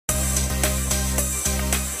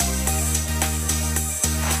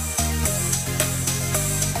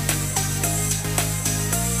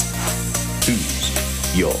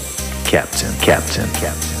your captain?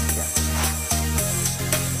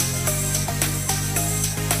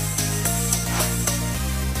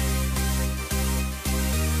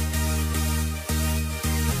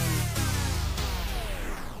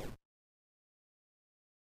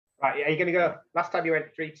 Right, are you going to go? Last time you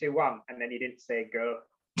went 3, 2, 1, and then you didn't say go.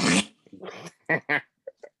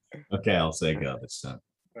 Okay, I'll say go this time.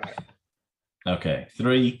 Right. Okay,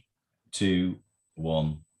 3, 2,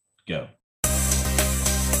 1, go.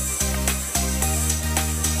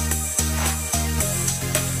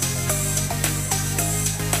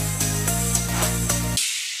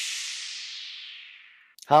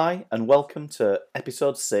 Hi, and welcome to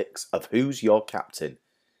episode 6 of Who's Your Captain?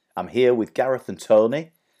 I'm here with Gareth and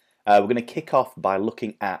Tony. We're going to kick off by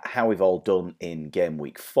looking at how we've all done in game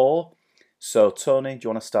week 4. So, Tony, do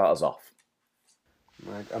you want to start us off?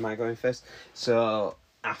 Am I going first? So,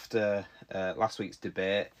 after last week's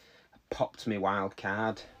debate, I popped my wild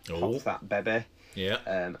card. Popped that baby.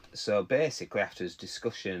 Yeah. So, basically, after his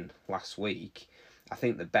discussion last week, I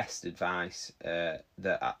think the best advice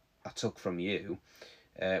that I took from you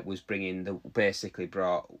was basically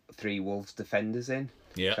brought 3 Wolves defenders in.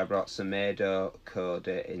 Yeah. So I brought Semedo,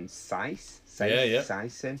 Coda, and Saiss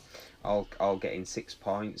in, all getting 6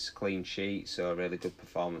 points, clean sheet, so a really good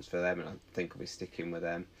performance for them, and I think I'll be sticking with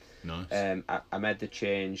them. Nice. I made the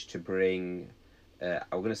change to bring, I'm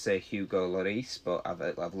going to say Hugo Lloris, but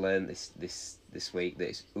I've learned this week that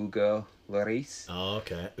it's Hugo Lloris. Oh,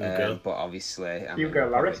 okay. Hugo. But obviously,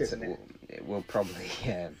 Hugo Lloris, isn't it? We'll probably,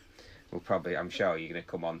 I'm sure you're going to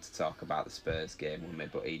come on to talk about the Spurs game with me,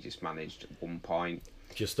 but he just managed 1 point.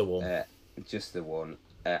 Just the one. Just the one.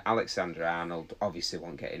 Alexander Arnold, obviously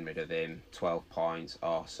won't getting rid of him. 12 points,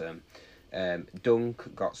 awesome.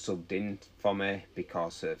 Dunk got subbed in for me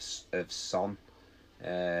because of Son.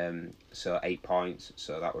 So 8 points,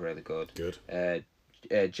 so that were really good. Good.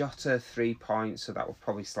 Jota 3 points, so that was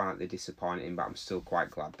probably slightly disappointing, but I'm still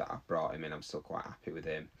quite glad that I brought him in. I'm still quite happy with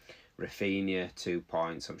him. Rafinha 2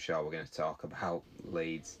 points. I'm sure we're going to talk about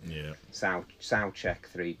Leeds. Yeah. Soucek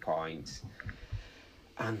 3 points.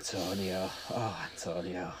 Antonio. Oh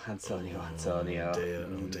dear.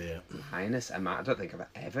 Minus. I don't think I've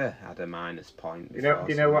ever had a minus point. Do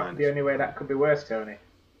you know what? The only way that could be worse, Tony.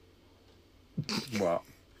 What?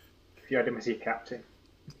 If you had him as your captain.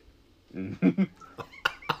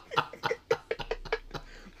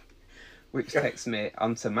 Which takes me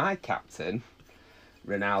onto my captain.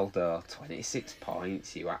 Ronaldo, 26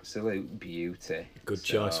 points, you absolute beauty. Good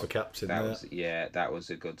choice for captain there. That was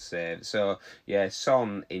a good save. So, yeah,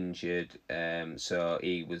 Son injured, so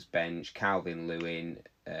he was benched. Calvert-Lewin,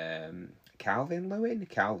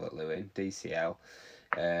 DCL,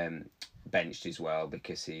 benched as well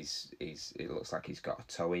because it looks like he's got a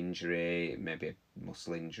toe injury, maybe a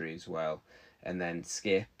muscle injury as well. And then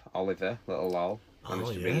Skip, Oliver, little lol,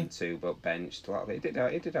 managed to bring in 2 but benched. He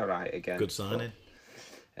did all right again. Good signing.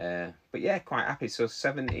 But yeah, quite happy. So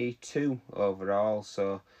 72 overall.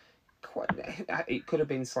 So it could have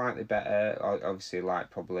been slightly better. Obviously, like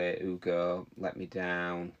probably Hugo let me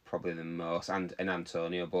down probably the most, and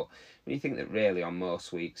Antonio. But when you think that really on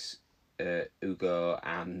most weeks, Hugo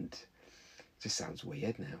and just sounds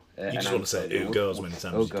weird now. You just want to say Hugo as many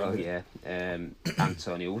times. Hugo, yeah.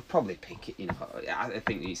 Antonio would probably pick it. I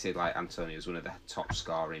think you said like Antonio is one of the top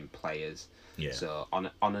scoring players. Yeah. So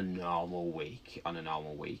on a normal week, I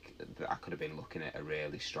could have been looking at a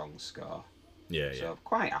really strong score. Yeah. So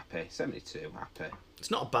quite happy. 72, happy.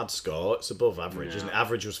 It's not a bad score. It's above average, isn't it?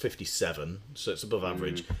 Average was 57, so it's above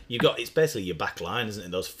average. It's basically your back line, isn't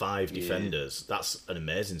it? Those 5 defenders. That's an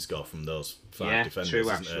amazing score from those 5 defenders. True,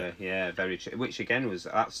 isn't actually. it? Yeah, very true. Which again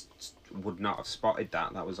would not have spotted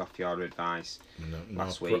that. That was off your advice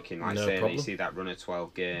last week. And you see that run of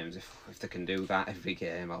 12 games. If they can do that every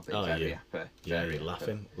game, I'll be very happy. Yeah, you're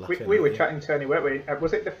laughing. We were chatting, Tony, weren't we?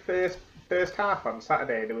 Was it the first half on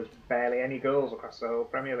Saturday? There was barely any goals across the whole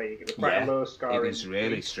Premier League. It was quite a low scoring. It was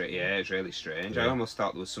really strange. Yeah, it was really strange. I almost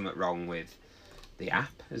thought there was something wrong with the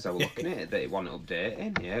app as I was looking at it, that it wasn't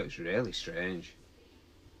updating. Yeah, it was really strange.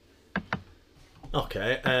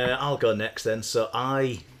 Okay, I'll go next then. So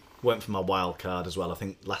I went for my wild card as well. I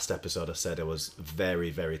think last episode I said I was very,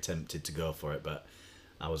 very tempted to go for it, but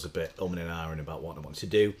I was a bit and ahhing about what I wanted to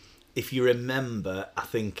do. If you remember, I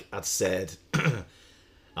think I'd said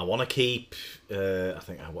I want to keep.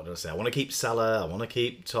 What did I say? I want to keep Salah. I want to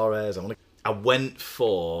keep Torres. I went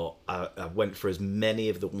for as many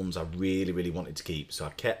of the ones I really, really wanted to keep. So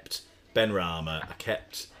I kept Benrahma, I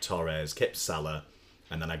kept Torres, kept Salah,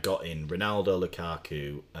 and then I got in Ronaldo,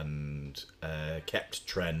 Lukaku, and kept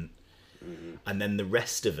Trent. Mm-hmm. And then the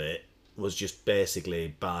rest of it was just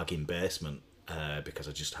basically bargain basement. because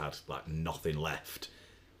I just had like nothing left.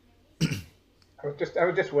 I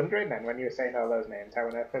was just wondering then when you were saying all those names, how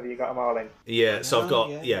on earth have you got them all in? Yeah, so I've got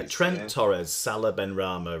it's, Trent, Torres, Salah,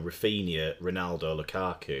 Benrahma, Rafinha, Ronaldo,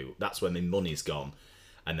 Lukaku. That's where my money's gone,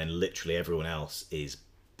 and then literally everyone else is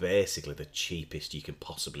basically the cheapest you can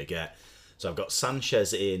possibly get. So I've got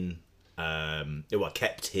Sanchez in. I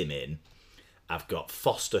kept him in. I've got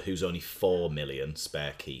Foster, who's only 4 million,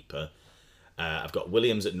 spare keeper. I've got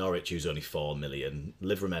Williams at Norwich, who's only 4 million.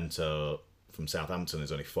 Livramento from Southampton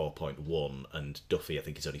is only 4.1, and Duffy, I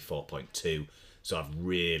think, is only 4.2. So I've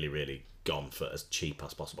really, really gone for as cheap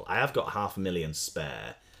as possible. I have got 500,000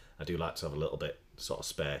 spare. I do like to have a little bit sort of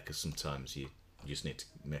spare because sometimes you just need to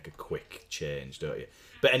make a quick change, don't you?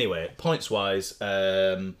 But anyway, points-wise,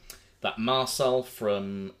 that Marcel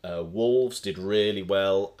from Wolves did really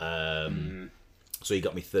well. So he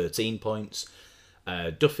got me 13 points.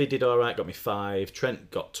 Duffy did all right, got me 5.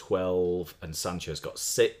 Trent got 12, and Sanchez got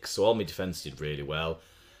 6. So all my defence did really well.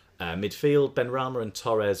 Midfield, Benrahma and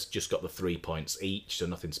Torres just got the 3 points each, so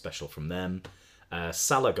nothing special from them.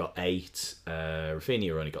 Salah got 8.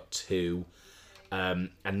 Rafinha only got 2.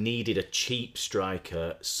 I needed a cheap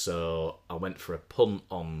striker, so I went for a punt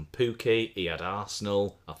on Pukki. He had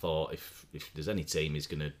Arsenal. I thought if there's any team he's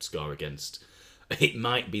going to score against, it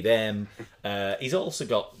might be them. He's also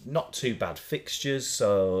got not too bad fixtures,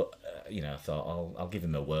 so I thought I'll give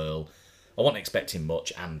him a whirl. I wasn't expecting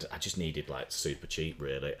much, and I just needed like super cheap,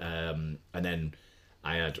 really. And then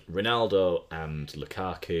I had Ronaldo and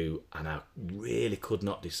Lukaku, and I really could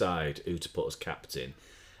not decide who to put as captain.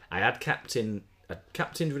 I had captained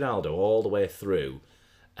Ronaldo all the way through,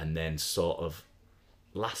 and then sort of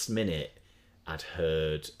last minute I'd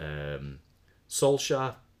heard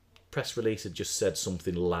Solskjaer press release had just said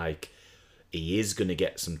something like he is going to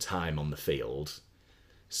get some time on the field.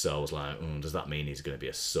 So I was like, does that mean he's going to be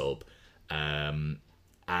a sub?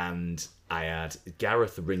 And I had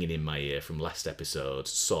Gareth ringing in my ear from last episode,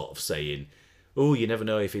 sort of saying, oh, you never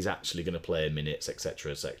know if he's actually going to play minutes,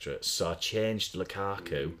 etc., etc. So I changed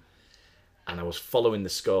Lukaku, and I was following the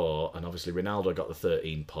score, and obviously Ronaldo got the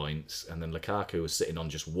 13 points, and then Lukaku was sitting on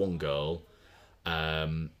just 1 goal,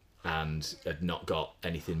 and had not got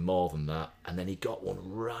anything more than that. And then he got one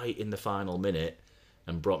right in the final minute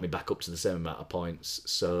and brought me back up to the same amount of points.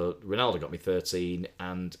 So Ronaldo got me 13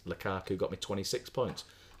 and Lukaku got me 26 points.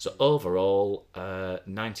 So overall,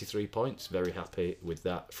 93 points. Very happy with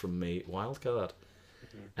that from me wildcard.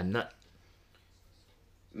 And that...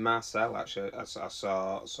 Marcel, actually, I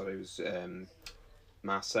saw, so it was...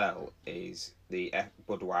 Marcel is the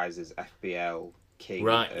Budweiser's FBL king.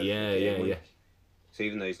 Right, yeah. So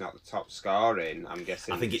even though he's not the top scoring, I'm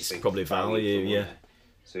guessing... I think it's probably value, yeah.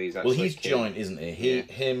 So he's actually he's joint, isn't he?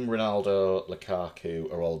 Him, Ronaldo, Lukaku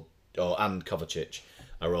are all... and Kovacic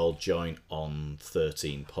are all joint on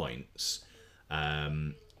 13 points.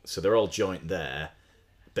 So they're all joint there.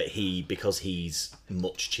 But because he's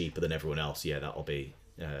much cheaper than everyone else, that'll be...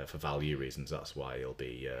 for value reasons, that's why he'll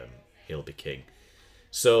be king.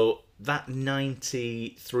 So that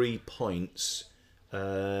 93 points...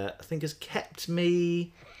 I think has kept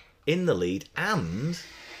me in the lead, and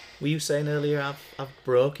were you saying earlier I've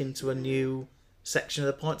broke into a new section of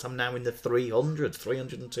the points? I'm now in the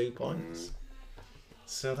 302 points.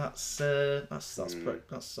 So that's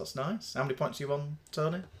nice. How many points are you on,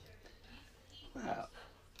 Tony?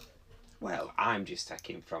 Well, I'm just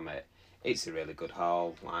taking from it. It's a really good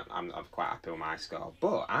haul. I'm quite happy with my score,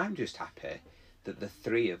 but I'm just happy that the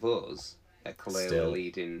 3 of us are clearly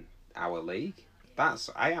leading our league.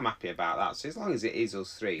 I am happy about that. So as long as it is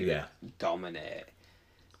us 3 that dominate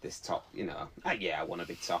this top, I want to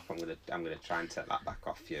be top. I'm gonna try and take that back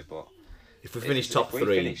off you. But if we finish top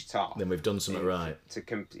 3, then we've done something right.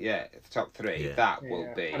 Top 3, that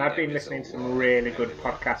will be. And I've been listening to some really good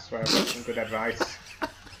podcasts where I've got some good advice.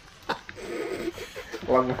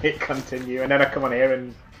 Long may it continue, and then I come on here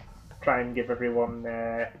and try and give everyone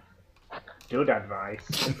good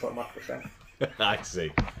advice and put them off the scent. I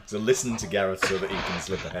see. So listen to Gareth so that he can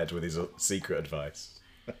slip ahead with his secret advice.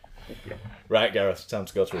 Right, Gareth, time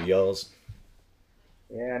to go through yours.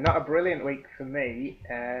 Yeah, not a brilliant week for me.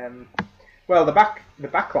 Well, the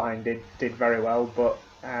back line did very well, but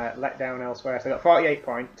let down elsewhere. So I got 48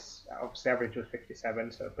 points. Obviously, average was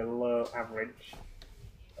 57, so below average.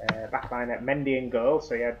 Backline at Mendy in goal,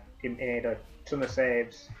 so he had a ton of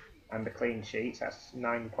saves and a clean sheet. So that's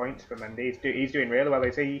 9 points for Mendy. He's doing really well,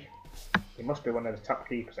 is he? He must be one of the top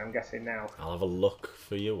keepers, I'm guessing now. I'll have a look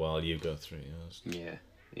for you while you go through yours.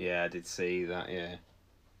 Yeah, I did see that, yeah.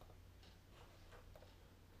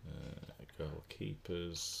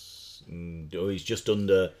 Goalkeepers. He's just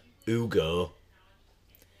under Ugo.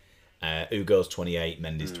 Ugo's 28,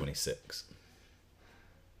 Mendy's 26.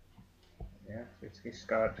 Yeah, he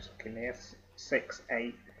scored, just looking here, 6,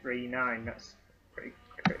 8, 3, 9. That's pretty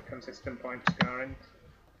consistent point scoring.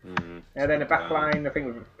 And then the back line, I think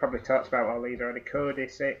we've probably talked about all these already. Cody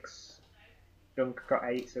 6, Dunk got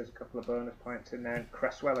 8, so there's a couple of bonus points in there. And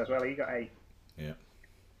Cresswell as well, he got 8. Yeah.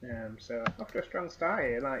 So off to a strong start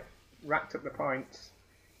here, like racked up the points.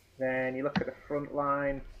 Then you look at the front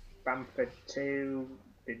line, Bamford 2,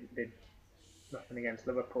 did nothing against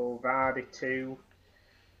Liverpool. Vardy 2,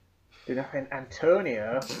 did nothing.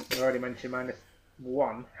 Antonio, I already mentioned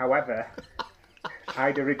 -1. However,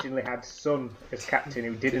 I'd originally had Son as captain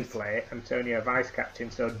who didn't play, Antonio vice captain,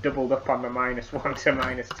 so doubled up on the -1 to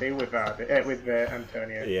 -2 with Vardy, with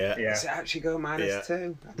Antonio. Yeah. Does it actually go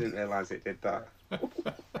 -2? I didn't realise it did that.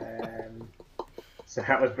 So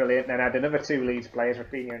that was brilliant. Then I had another 2 Leeds players,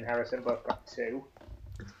 Rafinha and Harrison, both got 2.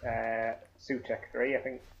 Souček 3, I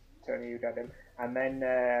think Tony, you'd had him. And then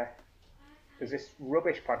there's this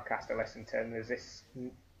rubbish podcast I listened to, and there's this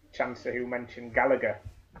chancer who mentioned Gallagher.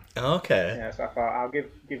 Okay. Yeah, so I thought I'll give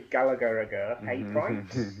Gallagher a go. 8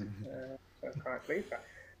 points. So I'm quite pleased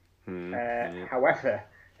with that. However,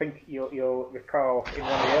 I think you'll recall in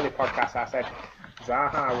one of the early podcasts I said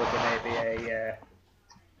Zaha was maybe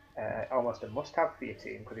almost a must-have for your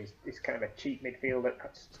team because he's kind of a cheap midfielder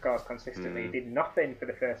that scores consistently. He did nothing for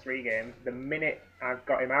the first 3 games. The minute I've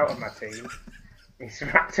got him out of my team, he's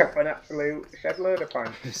racked up an absolute shed load of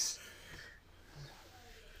points.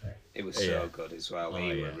 It was so good as well.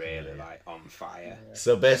 He were really like on fire.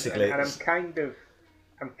 So basically, and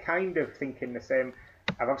I'm kind of thinking the same.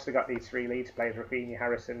 I've obviously got these 3 Leeds players: Rafinha,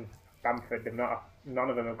 Harrison, Bamford. None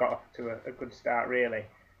of them have got off to a good start really.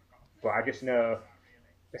 But I just know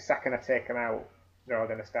the second I take them out, they're all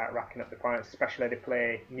going to start racking up the points. Especially they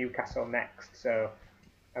play Newcastle next, so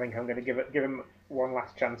I think I'm going to give them one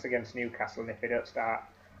last chance against Newcastle. And if they don't start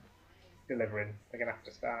delivering, they're going to have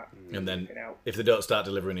to start. And then out. if they don't start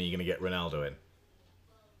delivering, are you going to get Ronaldo in?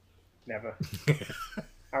 Never.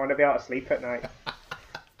 I want to be able to sleep at night.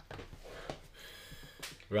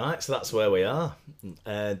 Right, so that's where we are.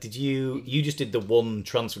 Did you just did the one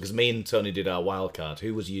transfer because me and Tony did our wild card.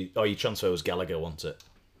 Who was you? Oh, your transfer was Gallagher, wasn't it?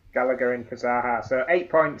 Gallagher in for Zaha. So 8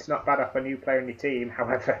 points, not bad off a new player in your team.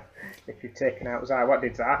 However, if you've taken out Zaha, what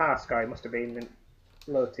did Zaha score? It must have been in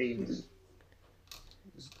low teens.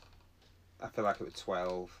 I feel like it was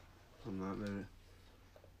 12. I'm not really.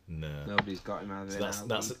 No. Nobody's got him out of it. So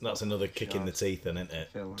that's another kick in the teeth, then, isn't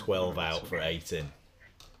it? Like 12 out for 8 in.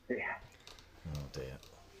 Yeah. Oh dear.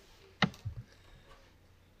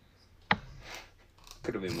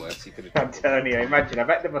 Could have been worse. He could have. Antonio, imagine. I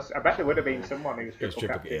bet there would have been someone who was It was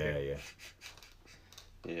triple captain. yeah.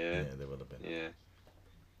 Yeah, there would have been. yeah.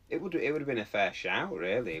 It would have been a fair shout,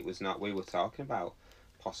 really. It was not. We were talking about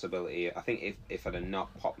possibility. I think if I'd have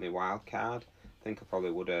not popped my wild card, I think I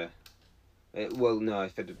probably would have. Well, no,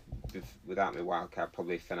 if without my wild card,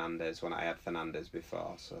 probably Fernandes when I had Fernandes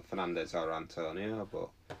before. So Fernandes or Antonio, but.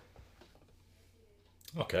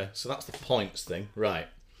 Okay, so that's the points thing, right?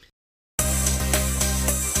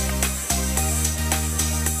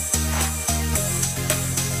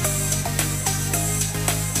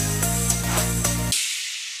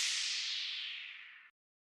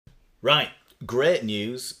 Right, great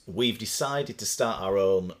news. We've decided to start our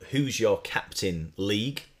own Who's Your Captain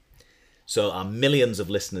League. So our millions of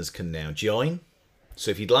listeners can now join. So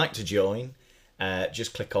if you'd like to join,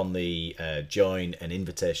 just click on the Join an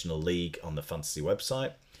Invitational League on the Fantasy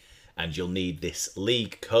website. And you'll need this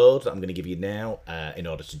league code that I'm going to give you now in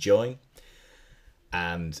order to join.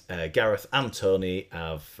 And Gareth and Tony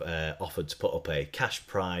have offered to put up a cash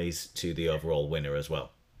prize to the overall winner as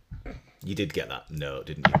well. You did get that note,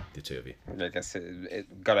 didn't you? The two of you. I guess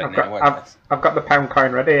it got it I've now. got the pound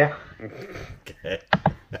coin ready, yeah. Okay.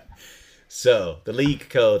 So the league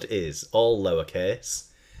code is all lowercase.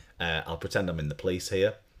 I'll pretend I'm in the police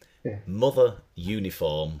here. Yeah. Mother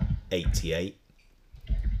Uniform 88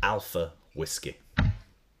 Alpha Whiskey.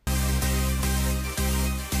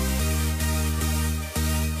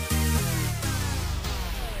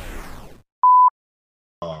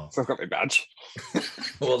 So I've got my badge.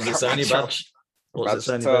 What does it say on your badge? What's it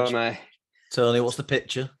say on your badge? Tony. Tony, what's the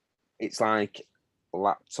picture? It's like a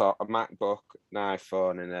laptop, a MacBook, an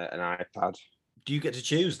iPhone, and an iPad. Do you get to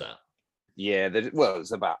choose that? Yeah,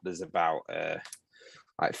 there's about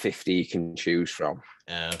like 50 you can choose from.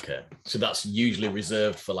 Okay, so that's usually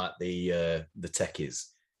reserved for like the techies.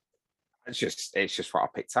 It's just what I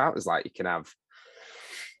picked out. It's like you can have.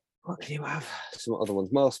 What can you have? Some other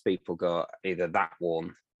ones. Most people go either that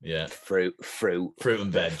one Yeah. Fruit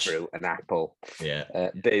and veg. fruit and apple. Yeah.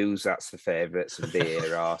 Booze, that's the favourite. Some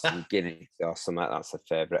beer or some Guinness or something, that's the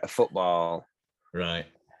favourite. A football. Right.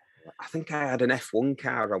 I think I had an F1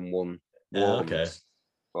 car on one Oh, once. okay.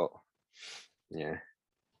 But yeah.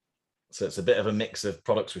 So it's a bit of a mix of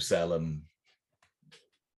products we sell and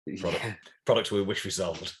products we wish we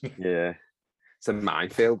sold. Yeah. It's a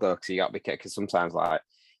minefield though, because you got to be careful. Because sometimes, like,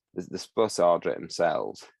 they're supposed to order it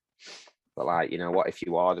themselves. But, like, you know, what if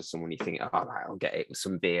you order someone, you think, oh, right, I'll get it with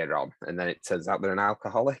some beer on, and then it turns out they're an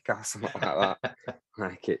alcoholic or something like that.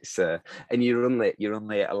 Like, it's and you're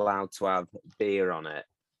only allowed to have beer on it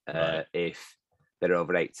Right. if they're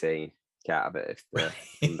over 18. Can't have it if they're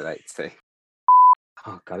under 18.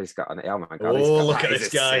 Oh God, he's got an. Oh my God, he's got, look at this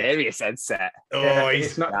guy. Serious headset. Oh,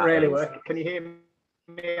 It's not really working. Can you hear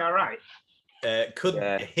me all right? Could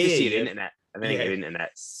Just hear your you. internet. I think your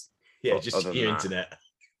internet's. Just other than your that. internet.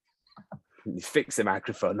 You fix the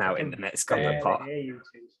microphone now. Internet's got the Barely pot. hear you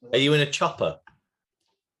two. Are you in a chopper?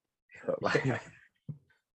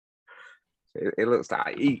 It looks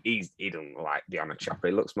like he doesn't like be on a chopper.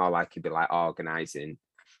 It looks more like he'd be like organising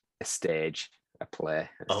a stage, a play.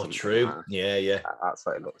 or Oh, something true. like that. Yeah. That's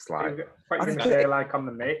what it looks like. What you're going to say, like on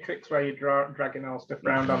the Matrix, where you're dragging all stuff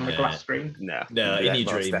around on the glass screen? No, No, yeah, in your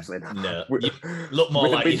most dreams. definitely not. No. We- You look more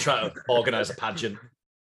with a like you big- try to organise a pageant.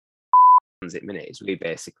 It minutes. We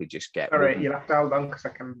basically just get. All right, you'll have to hold on because I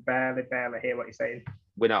can barely hear what you're saying.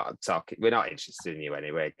 We're not talking. We're not interested in you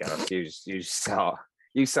anyway, Gareth.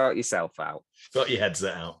 You sort yourself out, Got your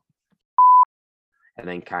headset out. and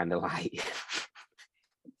then kind of like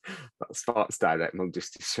that Sports Direct mug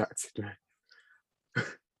just distracted me.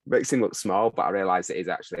 Makes him look small, but I realise it is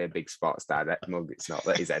actually a big Sports Direct mug. It's not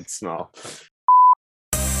that his head's small.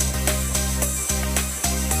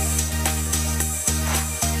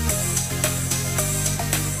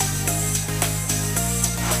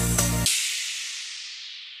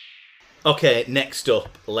 Okay, next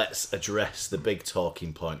up, let's address the big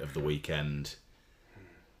talking point of the weekend,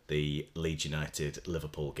 the Leeds United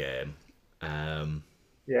Liverpool game.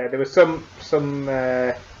 Yeah, there was some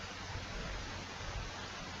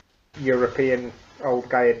European old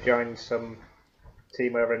guy had joined some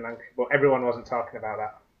team over in Lancashire, but everyone wasn't talking about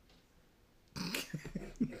that.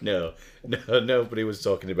 No, nobody was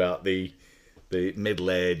talking about the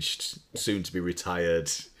middle-aged, soon-to-be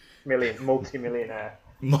retired, Multi-millionaire.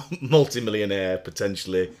 multi-millionaire,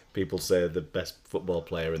 potentially, people say the best football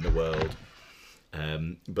player in the world.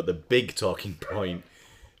 But the big talking point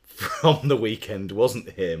from the weekend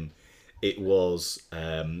wasn't him. It was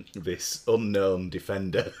this unknown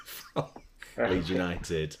defender from Leeds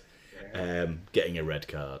United getting a red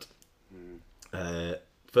card.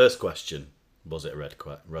 First question: was it a red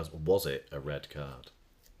card? Was it a red card?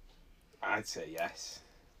 I'd say yes.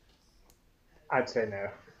 I'd say no.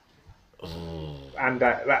 Oh. And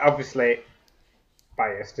obviously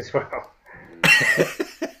biased as well.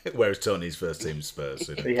 Whereas Tony's first team Spurs.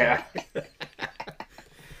 So Yeah.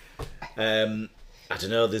 I don't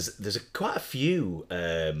know. There's quite a few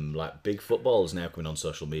like big footballers now coming on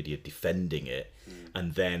social media defending it,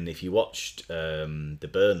 and then if you watched the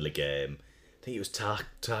Burnley game, I think it was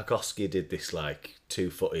Tarkowski did this like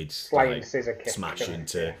two-footed Flying scissor kick. smash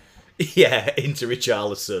into into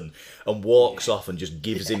Richarlison and walks off and just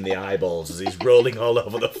gives him the eyeballs as he's rolling all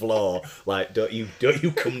over the floor. Like, don't you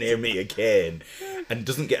come near me again? And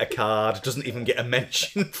doesn't get a card, doesn't even get a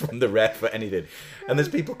mention from the ref or anything. And there's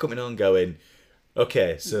people coming on going,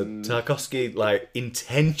 okay, so Tarkowski like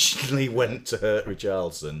intentionally went to hurt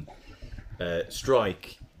Richarlison.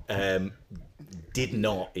 Strike did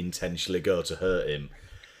not intentionally go to hurt him.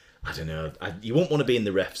 I don't know. You wouldn't want to be in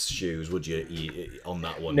the ref's shoes, would you? On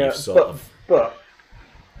that one, No, but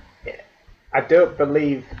yeah, I don't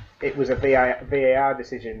believe it was a VAR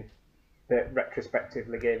decision that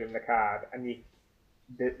retrospectively gave him the card, and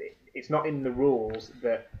it's not in the rules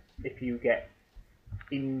that if you get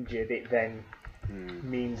injured, it then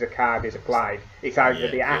means a card is applied. It's either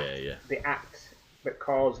the act that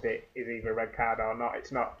caused it is either a red card or not.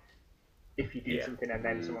 It's not if you do something and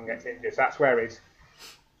then someone gets injured. So that's where he's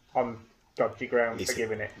on dodgy ground for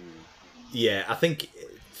giving it. Yeah, I think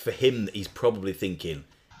for him, he's probably thinking,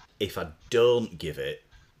 if I don't give it,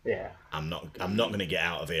 I'm not going to get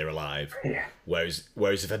out of here alive. Yeah. Whereas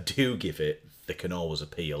if I do give it, they can always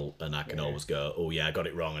appeal, and I can always go, oh yeah, I got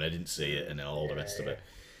it wrong and I didn't see it, and all the rest of it.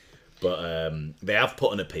 But they have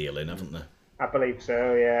put an appeal in, haven't they? I believe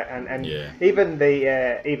so, yeah. And even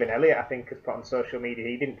even Elliot, I think, has put on social media,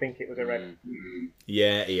 he didn't think it was a red.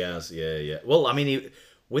 Yeah, he has. Yeah. Well, I mean,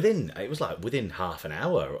 within half an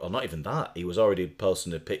hour, or not even that. He was already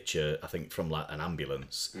posting a picture, I think, from like an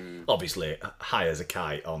ambulance. Obviously, high as a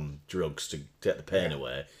kite on drugs to get the pain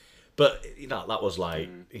away. But that was like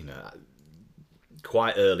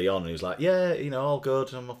quite early on. And he was like, "Yeah, all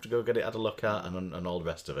good. I'm off to go get it had a look at, and all the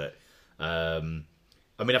rest of it." I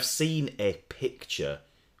mean, I've seen a picture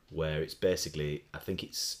where it's basically, I think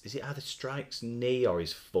is it either Strike's knee or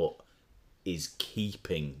his foot is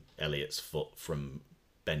keeping Elliott's foot from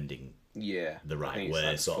bending the right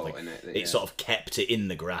way, sort of. It sort of kept it in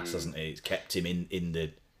the grass, hasn't it? It's kept him in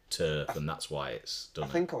the turf, and that's why it's done. I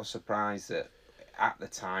think I was surprised that at the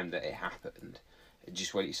time that it happened,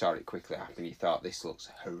 just when you saw it quickly happen, you thought, this looks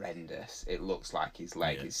horrendous. It looks like his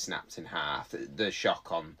leg is snapped in half. The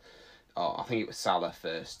shock on, I think it was Salah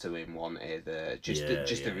first to him, wanted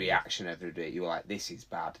the reaction of everybody. You were like, this is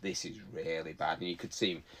bad. This is really bad. And you could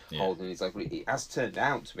see him holding his leg. It has turned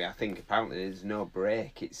out to be, I think, apparently there's no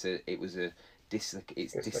break. It's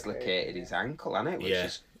dislocated his ankle, hasn't it? Which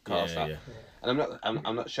has caused that. Yeah. And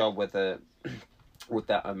I'm not sure whether would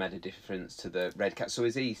that have made a difference to the red card. So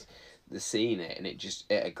is he seeing it, and it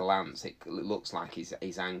just at a glance it looks like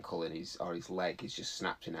his ankle and his leg is just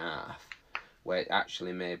snapped in half, where it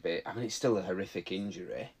actually may be. I mean, it's still a horrific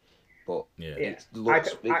injury, but it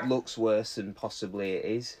looks worse than possibly it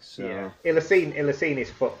is. So he'll have seen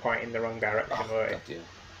his foot point in the wrong direction.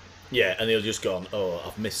 Yeah, and he'll just gone,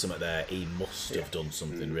 I've missed something there. He must have done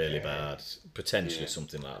something really bad, potentially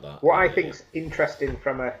something like that. What I think's interesting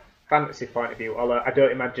from a fantasy point of view, although I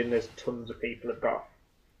don't imagine there's tons of people have got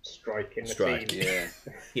Strike in the team.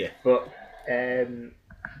 Yeah. But I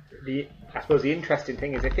suppose the interesting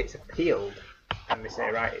thing is if it's appealed and they say,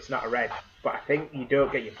 right, it's not a red, but I think you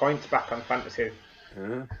don't get your points back on fantasy.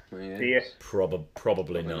 Do you?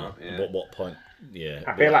 Probably not. Yeah. What point? Yeah.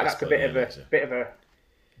 I feel like that's a bit of a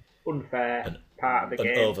unfair part of the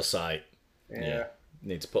game. An oversight. Yeah.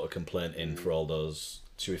 Need to put a complaint in for all those.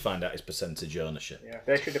 Should we find out his percentage ownership? Yeah,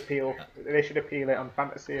 they should appeal. They should appeal it on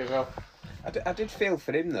fantasy as well. I did feel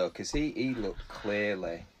for him though, because he looked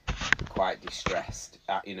clearly quite distressed.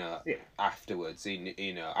 Afterwards,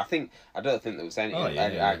 I don't think there was any.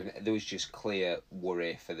 There was just clear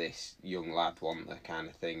worry for this young lad, wasn't there, kind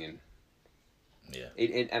of thing, and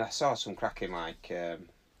and I saw some cracking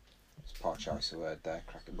it's a poor choice of word there,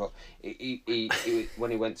 cracking. But he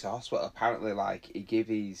when he went to hospital, apparently he gave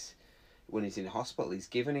his. When he's in hospital, he's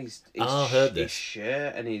given his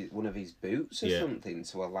shirt and one of his boots or something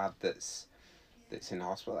to a lad that's in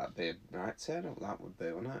hospital. That'd be a right turn up. That would be,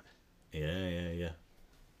 wouldn't it?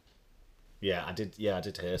 Yeah, I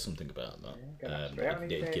did hear something about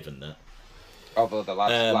that. Given that. Although the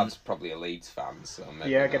lad's probably a Leeds fan, so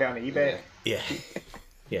maybe get it on eBay. Yeah.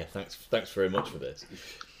 Thanks very much for this.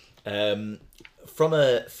 From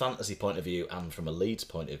a fantasy point of view and from a Leeds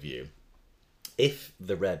point of view, if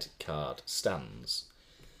the red card stands,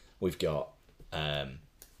 we've got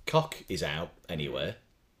Koch is out anyway.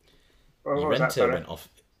 Llorente went off.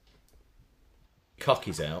 Koch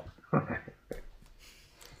is out.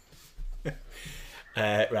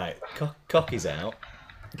 Right, Koch is out.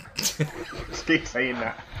 Just keep saying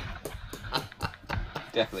that.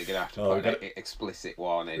 Definitely gonna have to put an explicit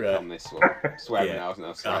warning on this one. Swearing out,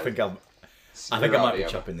 no swearing. I think I might be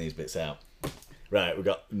chopping these bits out. Right, we've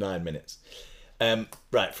got 9 minutes.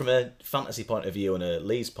 Right, from a fantasy point of view and a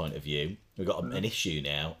Leeds point of view, we've got an issue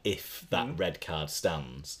now if that red card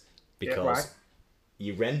stands, because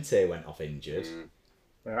Llorente went off injured.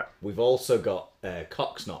 We've also got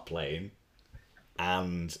Cox not playing,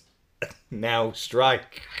 and now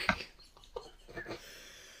Strike.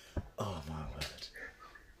 Oh my word!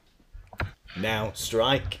 Now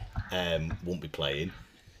Strike won't be playing,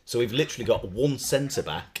 so we've literally got one centre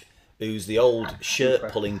back. Who's the old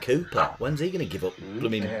shirt-pulling Cooper? When's he going to give up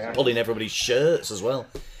pulling everybody's shirts as well?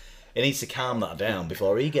 He needs to calm that down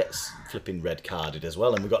before he gets flipping red-carded as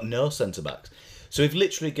well. And we've got no centre-backs. So we've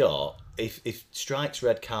literally got, if Strike's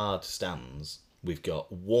red card stands, we've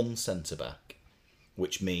got one centre-back,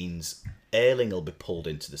 which means Ayling will be pulled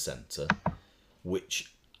into the centre,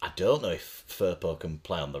 which I don't know if Firpo can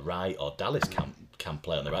play on the right or Dallas can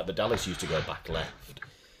play on the right, but Dallas used to go back left.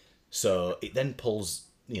 So it then pulls...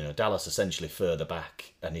 Dallas essentially further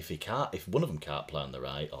back, and if one of them can't play on the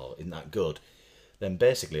right or isn't that good, then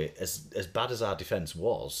basically, as bad as our defence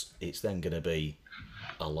was, it's then going to be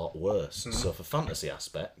a lot worse. So for fantasy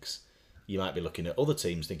aspects, you might be looking at other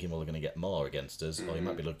teams thinking, well, they're going to get more against us, or you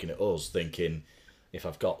might be looking at us thinking, if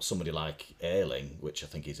I've got somebody like Ayling, which I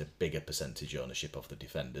think is a bigger percentage ownership of the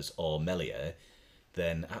defenders, or Meslier,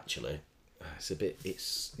 then actually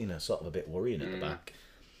it's sort of a bit worrying at the back.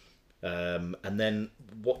 And then,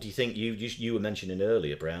 what do you think? You were mentioning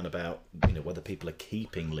earlier, Brown, about whether people are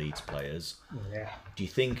keeping Leeds players. Yeah. Do you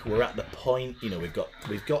think we're at the point? We've got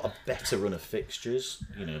a better run of fixtures.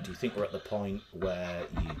 Do you think we're at the point where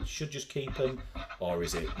you should just keep them, or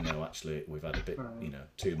is it actually we've had a bit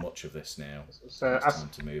too much of this now? So it's time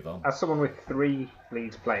to move on. As someone with 3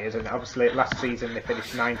 Leeds players, and obviously last season they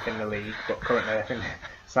finished 9th in the league, but currently I think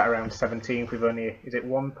sat around 17th with only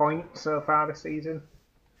 1 point so far this season.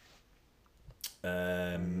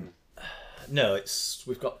 No,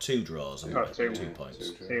 we've got 2 draws. We've got 2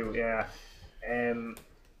 points. 2, yeah. And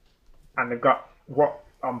they've got what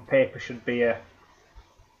on paper should be a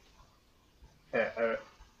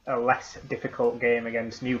less difficult game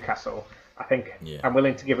against Newcastle. I think I'm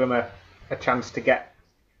willing to give them a chance to get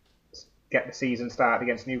the season started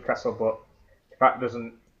against Newcastle, but if that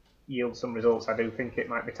doesn't yield some results, I do think it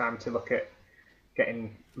might be time to look at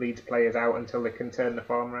getting Leeds players out until they can turn the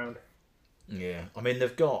form around. Yeah, I mean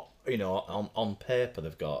they've got on paper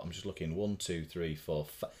they've got. I'm just looking 1, 2, 3, 4,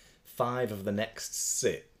 5 of the next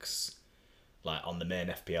 6, like on the main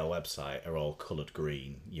FPL website, are all coloured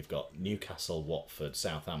green. You've got Newcastle, Watford,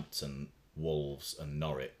 Southampton, Wolves, and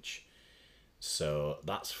Norwich. So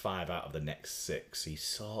that's 5 out of the next 6. You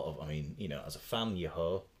sort of, as a fan, you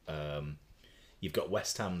hope. You've got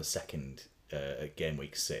West Ham the second game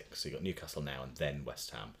week 6. So you've got Newcastle now and then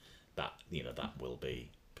West Ham. That will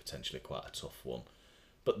be potentially quite a tough one.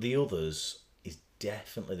 But the others is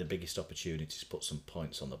definitely the biggest opportunity to put some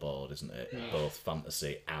points on the board, isn't it? Both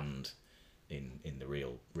fantasy and in the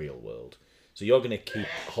real world. So you're going to keep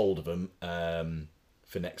hold of them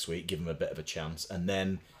for next week, give them a bit of a chance, and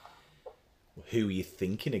then who are you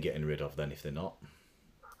thinking of getting rid of then if they're not?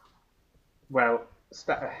 Well,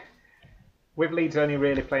 with Leeds only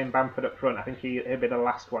really playing Bamford up front, I think he'll be the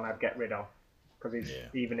last one I'd get rid of. Because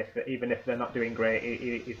even if they're not doing great,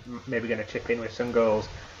 he's maybe going to chip in with some goals.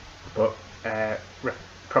 But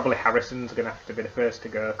probably Harrison's going to have to be the first to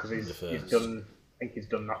go because he's done. I think he's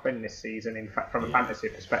done nothing this season. In fact, from a fantasy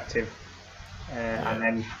perspective, and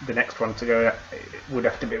then the next one to go would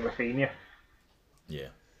have to be Rafinha. Yeah.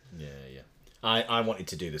 I wanted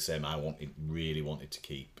to do the same. I really wanted to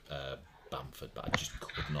keep Bamford, but I just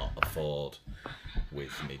could not afford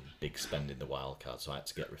with me big spending the wild card, so I had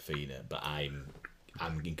to get Rafinha. But I'm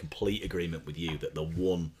in complete agreement with you that the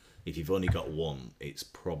one, if you've only got one, it's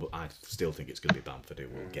probably I still think it's going to be Bamford who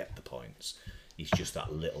will get the points. He's just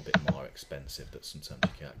that little bit more expensive that sometimes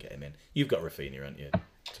you can't get him in. You've got Rafinha, haven't you,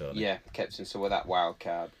 Tony? Yeah, kept him. So with that wild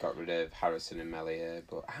card, got rid of Harrison and Meslier.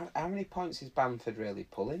 But how many points is Bamford really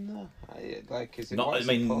pulling though? Is it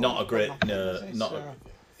not a great.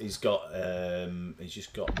 He's just got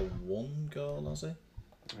the 1 goal, has he?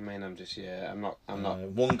 I'm not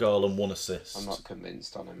 1 goal and 1 assist. I'm not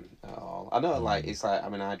convinced on him at all. I know,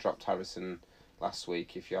 I dropped Harrison last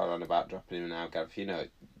week. If you're on about dropping him now, Gareth,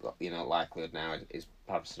 likelihood now is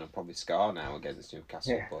Harrison will probably score now against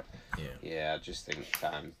Newcastle. Yeah. But I just think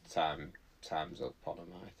time's up on him.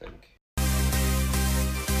 I think.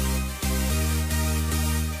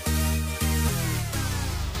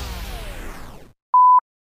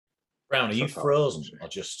 Brown, are you frozen or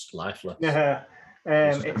just lifeless? Yeah.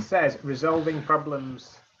 It says resolving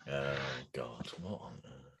problems. Oh God! What on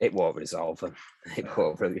earth? It won't resolve them. It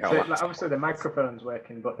won't really. So, obviously the microphone's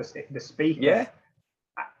working, but the speaker. Yeah.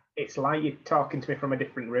 It's like you're talking to me from a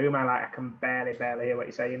different room. I can barely hear what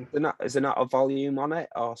you're saying. Is there not a volume on it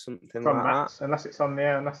or something like Max, that? Unless it's on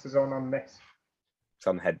there, unless there's on this. It's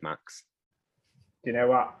on Head Max. Do you know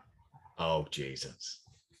what? Oh Jesus!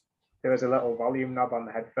 There was a little volume knob on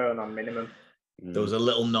the headphone on minimum. There was a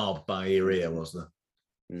little knob by your ear, was there?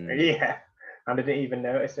 Yeah, and I didn't even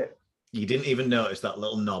notice it. You didn't even notice that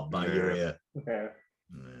little knob by your ear? Yeah.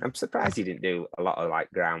 I'm surprised you didn't do a lot of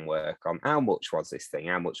groundwork on how much was this thing?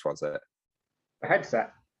 How much was it? A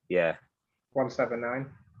headset? Yeah. 179.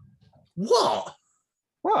 What?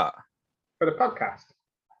 What? For the podcast?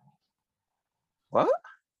 What?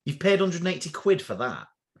 You've paid 180 quid for that?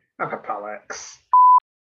 Have a Palex.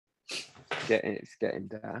 It's getting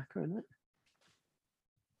darker, isn't it?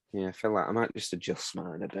 Yeah, I feel like I might just adjust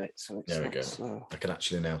mine a bit. So it's there we go. So... I can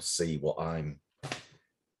actually now see what I'm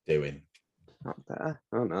doing. Not better.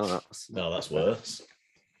 Oh no, that's worse.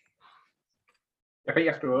 I think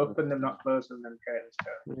you have to open them, not close them, then curtains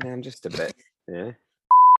too. Yeah, I'm just a bit. Yeah.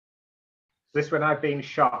 This when I've been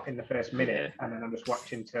shot in the first minute, and then I'm just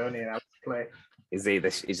watching Tony and I play. Is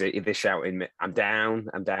he shouting me? I'm down.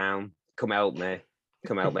 Come help me.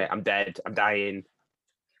 I'm dead. I'm dying.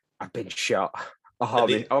 I've been shot.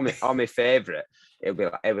 Oh, my favourite. It'll be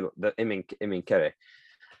like him and Kerry.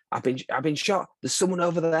 I've been shot. There's someone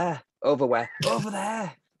over there. Over where? Over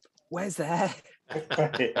there. Where's there?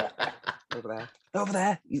 Yeah. Over there. Over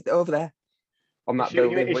there. He's over there. On that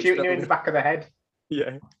Shooting you, building. he's Which shooting you in building? the back of the head.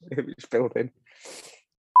 Yeah. Which building?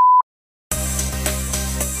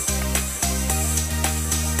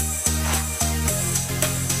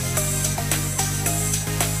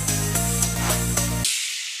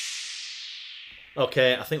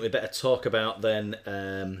 Okay, I think we better talk about then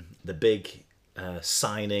the big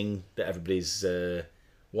signing that everybody's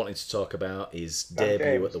wanting to talk about. His debut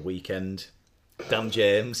James. at the weekend. Dan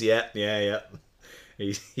James, yeah.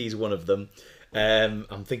 He's one of them.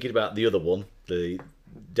 I'm thinking about the other one. The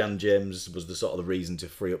Dan James was the sort of the reason to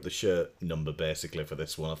free up the shirt number basically for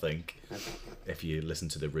this one. I think, if you listen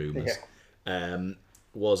to the rumours,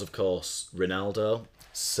 was of course Ronaldo.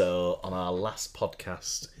 So on our last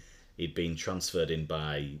podcast, he'd been transferred in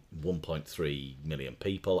by 1.3 million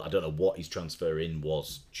people. I don't know what his transfer in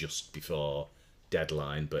was just before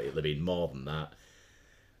deadline, but it'll have been more than that.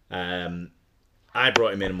 I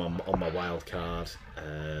brought him in on my wild card.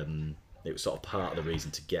 It was sort of part of the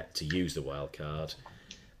reason to get to use the wild card,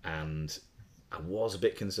 and I was a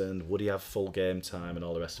bit concerned, would he have full game time and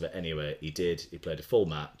all the rest of it? Anyway, he did. He played a full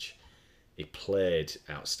match. He played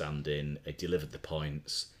outstanding. He delivered the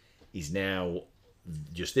points. He's now,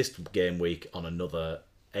 just this game week, on another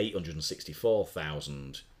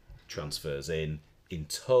 864,000 transfers in. In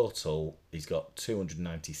total, he's got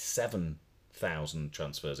 297,000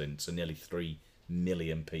 transfers in, so nearly 3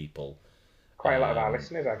 million people. Quite a lot of our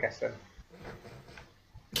listeners, I guess, then.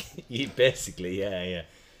 Basically, yeah.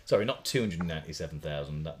 Sorry, not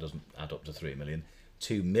 297,000, that doesn't add up to 3 million.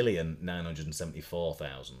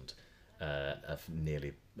 2,974,000 have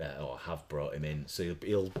nearly, or have brought him in. So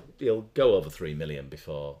he'll go over 3 million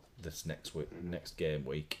before this next game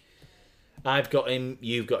week. I've got him,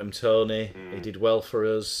 you've got him, Tony. He did well for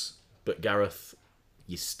us, but Gareth,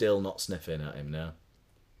 you're still not sniffing at him now.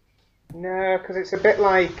 No, because it's a bit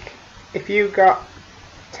like if you got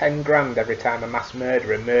 10 grand every time a mass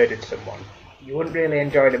murderer murdered someone, you wouldn't really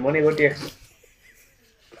enjoy the money, would you?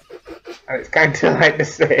 And it's kind of like the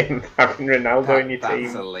same having Ronaldo in your team.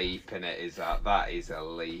 That's a leap in it, is that? That is a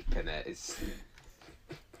leap in it.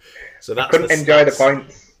 So that's Couldn't enjoy the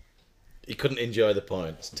points. You couldn't enjoy the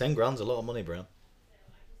points. 10 grand's a lot of money, Brown.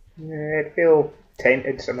 Yeah, it'd feel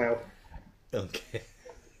tainted somehow. Okay.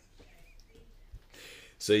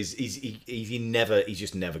 So he's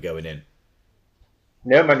just never going in.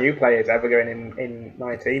 No Man U player is ever going in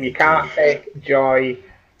my team. You can't take joy,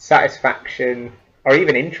 satisfaction, or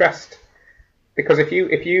even interest, because if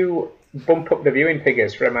you bump up the viewing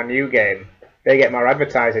figures for a Man U game, they get more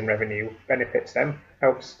advertising revenue, benefits them,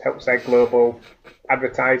 helps their global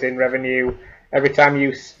advertising revenue. Every time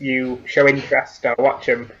you show interest or watch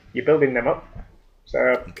them, you're building them up.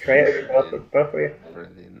 So creative both of you.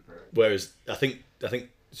 Brilliant. Whereas I think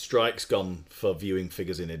Strike's gone for viewing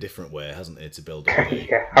figures in a different way, hasn't he, to build up the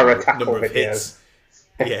horror tackle number of videos.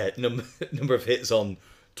 hits. Yeah, number of hits on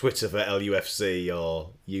Twitter for LUFC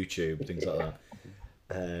or YouTube, things like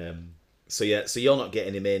that. So you're not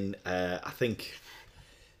getting him in. I think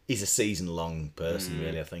he's a season-long person,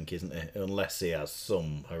 really. I think, isn't he? Unless he has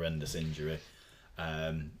some horrendous injury,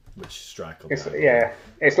 which Strike will.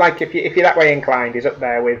 It's like if you're that way inclined, he's up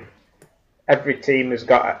there with every team has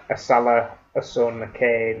got a Salah, a Son, a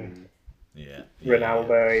Kane,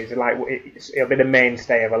 Ronaldo. He's like he'll be the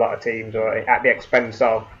mainstay of a lot of teams, or at the expense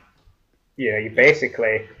of, you're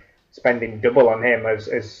basically spending double on him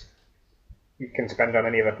as you can spend on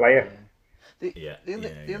any other player. The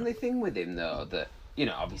only thing with him though, that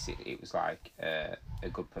obviously it was like a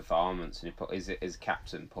good performance, and he put his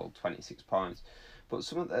captain pulled 26 points. But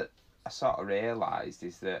something that I sort of realised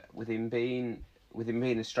is that with him being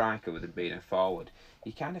a striker, with him being a forward,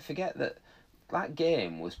 you kind of forget that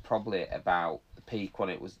game was probably about the peak when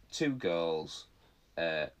it was 2 goals,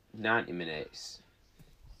 90 minutes,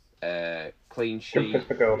 clean sheet.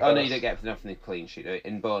 Oh no, you don't get nothing clean sheet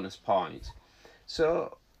in bonus points.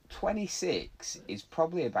 So 26 is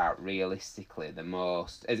probably about realistically the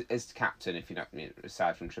most as captain, if you're not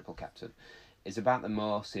aside from triple captain, is about the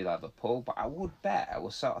most he'll ever pull. But I was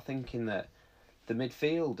sort of thinking that the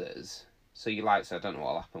midfielders. So I don't know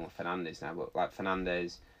what'll happen with Fernandes now, but like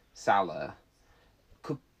Fernandes, Salah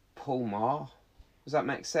could pull more. Does that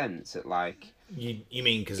make sense? You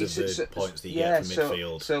mean because of the points that you get from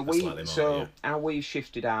midfield? How we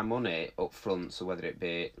shifted our money up front, so whether it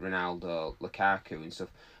be Ronaldo, Lukaku and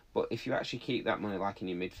stuff. But if you actually keep that money in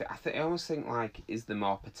your midfield, I almost think is there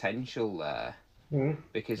more potential there?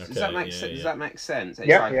 Because does that make sense? Does that make sense? It's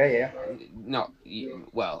Not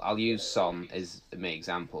well. I'll use Son as my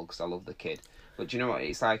example because I love the kid. But do you know what?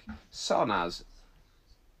 It's like Son has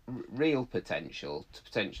real potential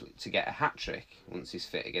to get a hat trick once he's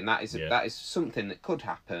fit again. That is something that could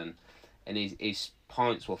happen, and his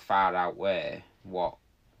points will far outweigh what.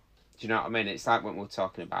 Do you know what I mean? It's like when we were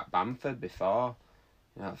talking about Bamford before.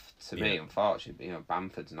 You know, to me, unfortunately,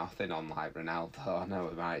 Bamford's nothing on like Ronaldo. I know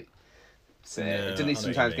it might say, doesn't he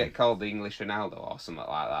sometimes get called the English Ronaldo or something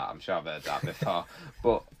like that? I'm sure I've heard that before.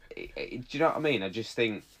 But do you know what I mean? I just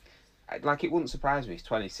think, like, it wouldn't surprise me if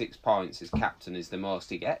 26 points as captain is the most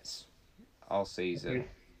he gets all season.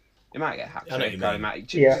 He might get a hat trick. Does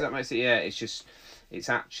that make sense? Yeah, it's just, it's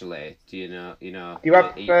actually, do you know? Do you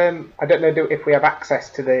have? I don't know if we have access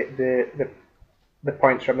to the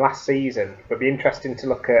points from last season, but it'd be interesting to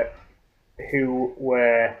look at who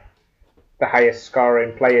were the highest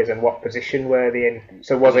scoring players and what position were they in.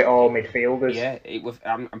 So was it all midfielders? Yeah, it was.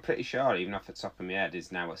 I'm pretty sure, even off the top of my head,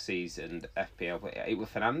 is now a seasoned FPL. But it was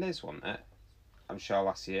Fernandes, wasn't it? I'm sure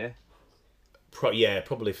last year.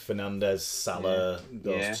 Probably Fernandes, Salah.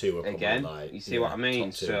 Those two are probably again. Like, you see what I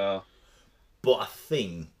mean? So, but I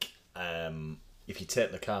think if you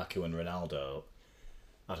take Lukaku and Ronaldo,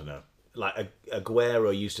 I don't know. Like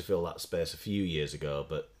Aguero used to fill that space a few years ago,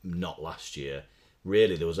 but not last year.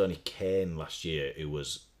 Really, there was only Kane last year who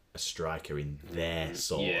was a striker in their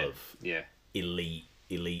sort of elite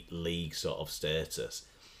league sort of status.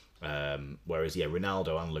 Whereas,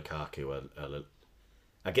 Ronaldo and Lukaku are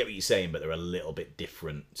I get what you're saying, but they're a little bit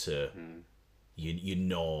different to your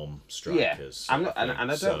norm strikers. Yeah,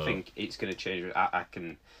 and I don't think it's going to change. I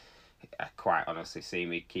can quite honestly see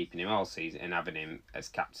me keeping him all season and having him as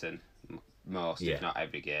captain most, if not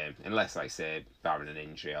every game, unless, like say, barring an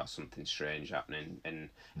injury or something strange happening. And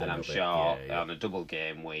I'm sure on a double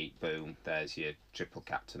game week, boom, there's your triple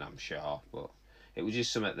captain. I'm sure, but it was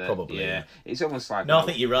just something that probably it's almost like I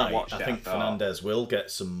think you're right. I think Fernandes will get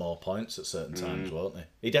some more points at certain times, won't he?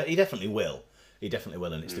 He definitely will. He definitely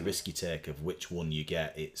will, and it's the risk you take of which one you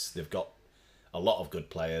get. They've got a lot of good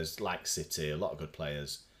players, like City, a lot of good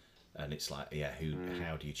players, and it's like,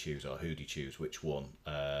 how do you choose, or who do you choose, which one?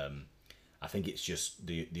 I think it's just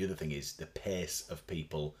the other thing is the pace of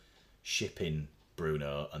people shipping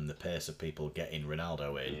Bruno and the pace of people getting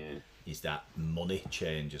Ronaldo in is that money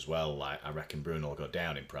change as well. Like, I reckon Bruno will go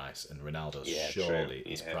down in price, and Ronaldo's surely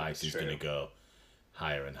his price is going to go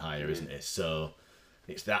higher and higher, isn't it? So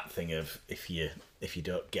it's that thing of if you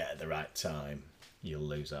don't get at the right time, you'll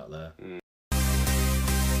lose out there.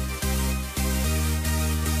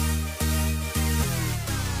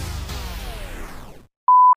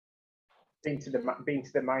 Been to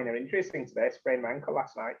the minor injuries thing today. Sprained my ankle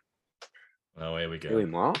last night. Oh, here we go.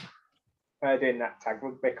 Doing what? Doing that tag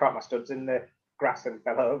rugby. Caught my studs in the grass and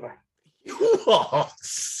fell over. What?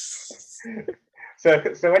 So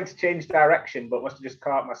I went to change direction, but must have just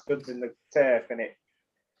caught my studs in the turf, and it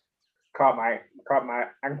caught my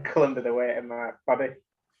ankle under the weight of my body.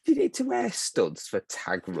 You need to wear studs for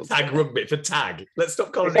tag rugby. Tag rugby for tag. Let's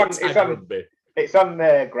stop calling it tag rugby. It's on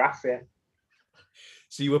the grass here.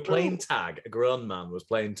 So you were playing tag. A grown man was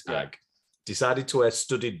playing tag. Decided to wear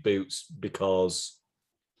studded boots because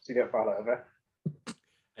so you don't fall over.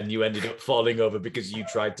 And you ended up falling over because you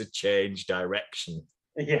tried to change direction.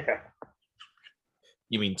 Yeah.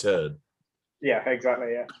 You mean turn? Yeah,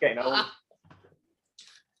 exactly. Yeah, getting old.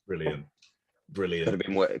 Brilliant. Could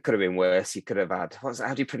have been worse. You could have had.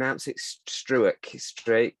 How do you pronounce it? Strike.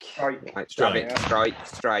 Strike,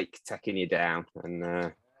 taking you down.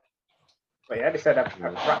 And but yeah, they said I've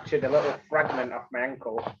fractured a little fragment off my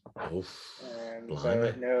ankle. Oof,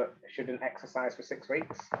 so no, shouldn't exercise for 6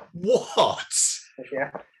 weeks. What?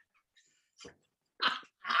 Yeah.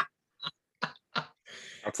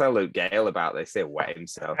 I'll tell Luke Gale about this. He'll wet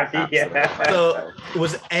himself. So,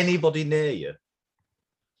 was anybody near you?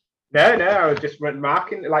 No, I was just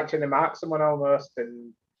marking, like trying to mark someone almost,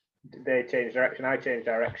 and they changed direction. I changed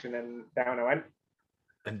direction, and down I went.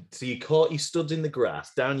 And so you caught your studs in the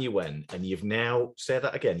grass, down you went, and you've now, say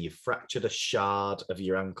that again, you've fractured a shard of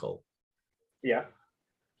your ankle. Yeah.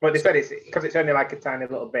 But they said it's because it's only like a tiny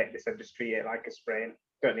little bit. They said just treat it like a sprain.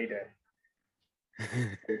 Don't need a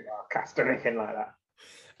cast or anything like that.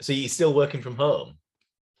 So you're still working from home?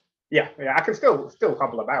 Yeah. I can still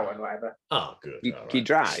hobble about and whatever. Oh, good. Can you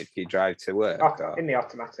drive? Can you drive to work? In the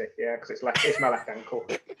automatic, yeah, because it's my left ankle.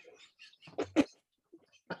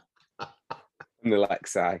 The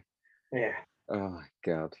Lexi. Yeah. Oh my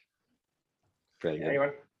god. Brilliant. Yeah,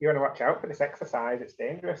 you want to watch out for this exercise. It's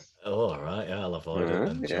dangerous. Oh, all right. Yeah, I'll avoid it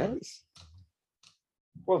then. Yes.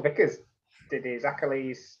 Well, Vickers did his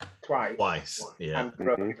Achilles twice. Yeah. And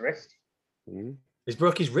broke his wrist. He's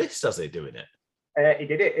broke his wrist, has he, doing it? He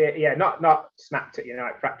did it. Not snapped it.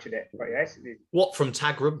 Like fractured it. But yes. What, from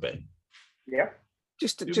tag rugby? Yeah.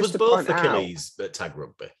 Just was to both point out, Achilles at tag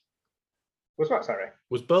rugby? Was what? Sorry.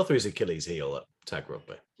 Was both of his Achilles heel at tag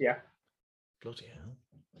rugby? Yeah. Bloody hell.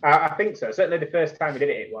 I think so. Certainly the first time he did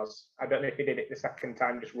it, it was. I don't know if he did it the second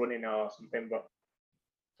time just running or something, but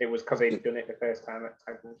it was because he'd done it the first time at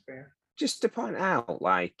tag rugby. just to point out,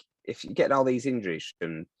 like, if you get all these injuries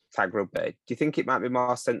from tag rugby, do you think it might be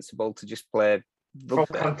more sensible to just play Full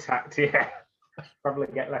rugby? contact, yeah. Probably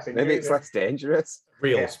get less injuries. Maybe it's less dangerous.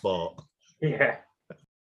 Real Yeah. sport. Yeah.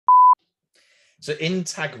 So in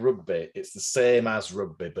tag rugby, it's the same as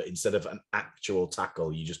rugby, but instead of an actual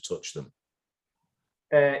tackle, you just touch them.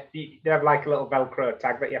 They have like a little Velcro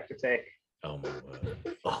tag that you have to take. Oh my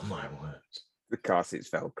word! Oh my word! Of course, it's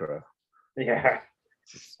Velcro. Yeah.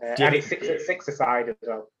 Do you And have- it's six aside as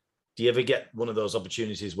well. Do you ever get one of those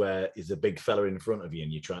opportunities where is a big fella in front of you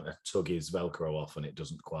and you're trying to tug his Velcro off and it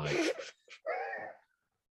doesn't quite?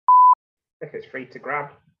 If it's free to grab.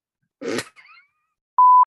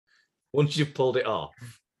 Once you've pulled it off,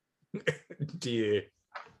 do you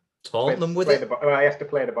taunt them with Play it? the well, he has to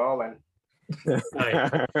play the ball then.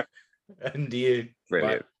 Right. And do you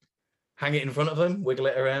Brilliant. like, hang it in front of him, wiggle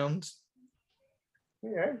it around?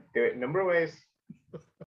 Yeah, do it a number of ways.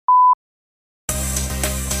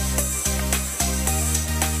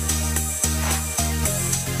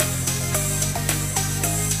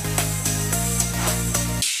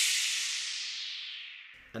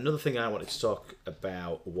 Another thing I wanted to talk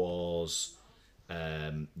about was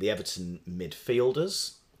the Everton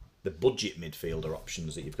midfielders, the budget midfielder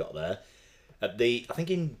options that you've got there. I think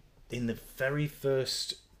in the very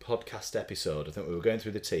first podcast episode, I think we were going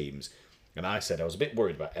through the teams, and I said I was a bit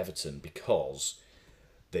worried about Everton because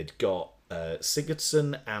they'd got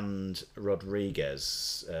Sigurdsson and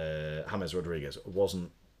Rodriguez, James Rodriguez,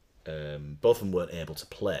 wasn't both of them weren't able to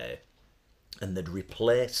play, and they'd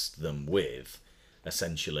replaced them with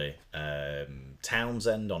essentially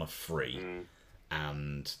Townsend on a free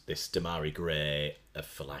and this Damari Gray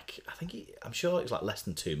for like I'm sure it was like less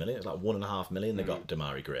than 2 million. It was like 1.5 million they got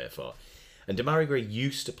Damari Gray for. And Damari Gray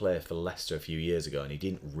used to play for Leicester a few years ago and he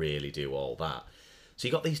didn't really do all that. So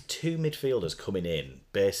you got these two midfielders coming in,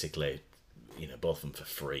 basically, both of them for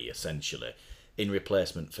free essentially, in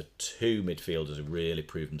replacement for two midfielders who really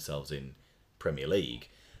proved themselves in Premier League.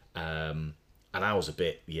 And I was a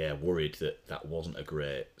bit, worried that wasn't a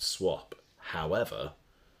great swap. However,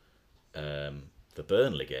 the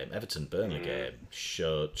Burnley game, Everton-Burnley game,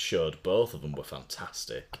 showed both of them were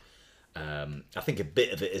fantastic. I think a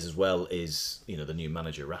bit of it is the new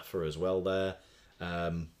manager Rafa as well there.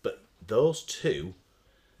 But those two,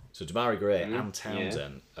 so Damari Gray and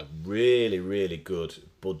Townsend, are really, really good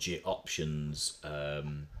budget options.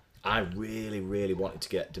 I really, really wanted to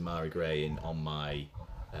get Damari Gray in on my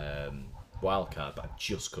wildcard, but I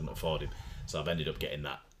just couldn't afford him. So I've ended up getting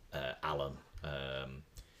that Allen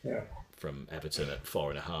from Everton at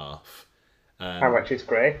 4.5. How much is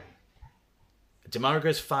Gray? Damari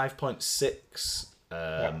Gray's 5.6.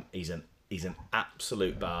 He's an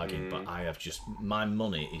absolute bargain, but I have my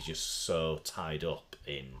money is just so tied up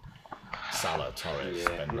in Salah, Torres,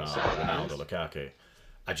 Ben Rama, Ronaldo, Lukaku.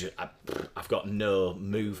 I've got no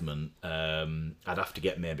movement. I'd have to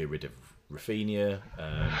get maybe rid of Rafinha,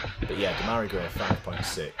 but yeah, Damari Gray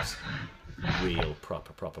 5.6, real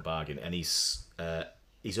proper bargain, and he's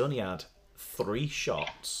only had 3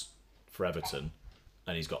 shots for Everton,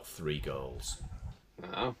 and he's got 3 goals.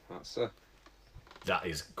 Wow, That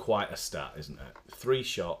is quite a stat, isn't it? 3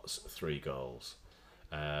 shots, 3 goals.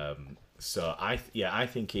 So I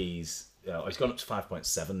think he's gone up to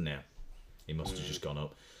 5.7 now. He must have just gone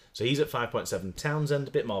up. So he's at 5.7. Townsend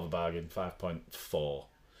a bit more of a bargain, 5.4.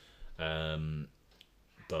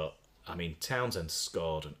 But I mean, Townsend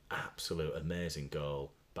scored an absolute amazing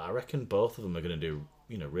goal. But I reckon both of them are going to do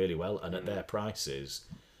really well, and at their prices,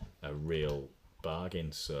 a real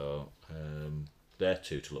bargain. So they're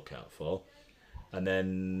 2 to look out for. And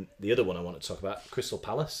then the other one I want to talk about, Crystal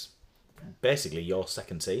Palace. Basically, your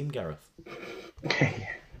second team, Gareth.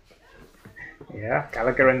 Yeah,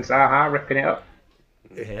 Gallagher and Zaha ripping it up.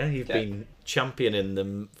 Yeah, you've been championing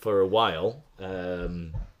them for a while,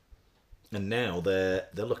 and now they're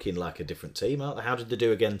looking like a different team, aren't they? How did they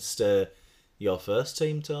do against your first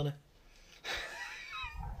team, Tony?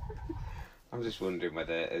 I'm just wondering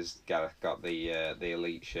whether has Gareth got the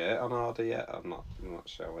elite shirt on order yet. I'm not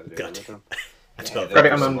sure whether he ordered them. Got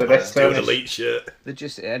it on under this. Do an elite shirt. They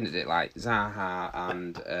just ended it like Zaha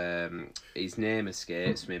and his name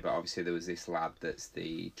escapes me, but obviously there was this lad that's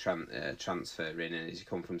the transfer in, and he's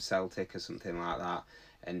come from Celtic or something like that.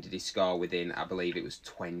 And did he score within, I believe it was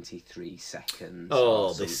 23 seconds Oh,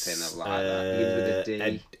 or something this like that. Begins with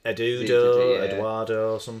a D. Eduardo, yeah.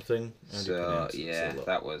 Eduardo or something. How do you So pronounce it? yeah, Let's have a look.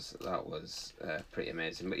 that was pretty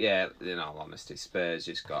amazing. But yeah, in all honesty, Spurs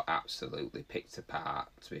just got absolutely picked apart.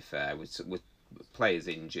 To be fair, with players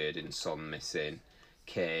injured and Son missing,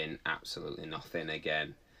 Kane absolutely nothing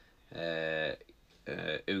again.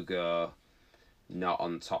 Ugo not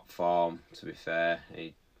on top form. To be fair,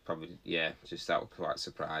 he probably just that was quite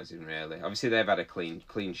surprising really. Obviously they've had a clean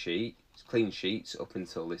sheets up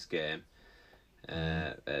until this game.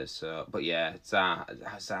 But yeah,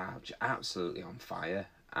 Zaha absolutely on fire.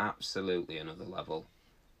 Absolutely another level.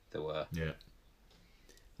 They were. Yeah.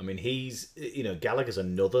 I mean, Gallagher's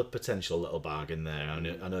another potential little bargain there.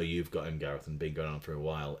 I know you've got him, Gareth, and been going on for a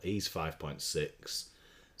while. He's 5.6.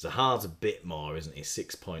 Zaha's a bit more, isn't he?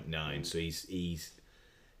 6.9. So he's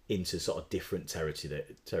into sort of different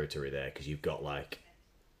territory there because you've gone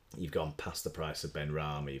past the price of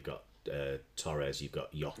Benrahma. You've got Torres. You've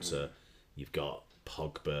got Jota. You've got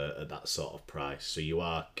Pogba at that sort of price. So you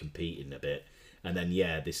are competing a bit. And then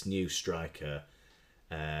this new striker.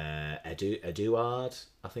 Eduard,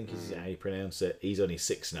 I think is how you pronounce it. He's only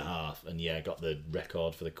 6.5, and got the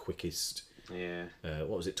record for the quickest. Yeah.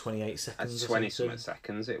 What was it? 28 seconds. 20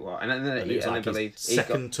 seconds it was, and then it was I like believe his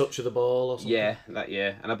second touch of the ball or something. Yeah,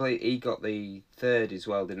 and I believe he got the third as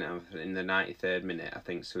well, didn't he? In the 93rd minute, I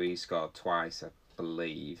think. So he scored twice, I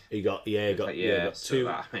believe. He got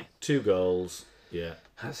two goals. Yeah.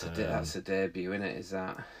 That's a debut, isn't it? Is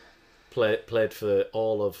that played for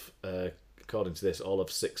all of? According to this, all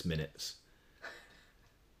of 6 minutes.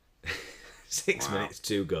 6 minutes,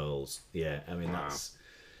 2 goals. Yeah, I mean that's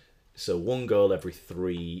so 1 goal every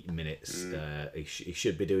 3 minutes. He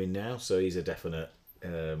should be doing now. So he's a definite.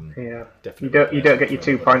 Definite. You don't get your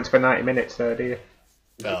 2 points for 90 minutes, though, do you?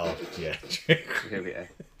 Oh yeah.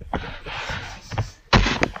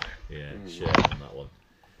 yeah. Share on that one.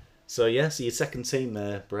 So so your second team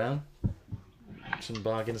there, Brown. Some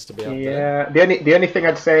bargains to be out there. Yeah, the only thing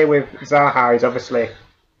I'd say with Zaha is obviously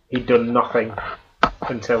he'd done nothing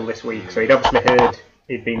until this week, so he'd obviously heard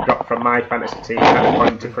he'd been dropped from my fantasy team, had a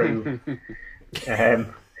point to prove.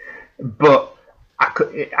 But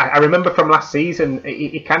I remember from last season,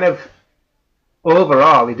 he kind of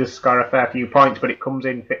overall he does score a fair few points, but it comes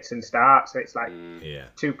in fits and starts. So it's like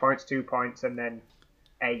 2 points, and then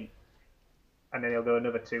 8, and then he'll go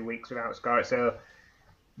another 2 weeks without scoring. So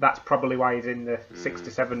that's probably why he's in the 6 to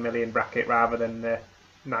 7 million bracket rather than the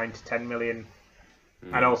 9 to 10 million.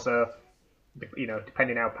 And also,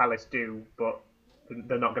 depending how Palace do, but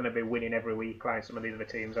they're not going to be winning every week like some of these other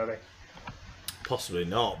teams, are they? Possibly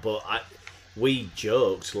not, but we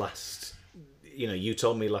joked last. You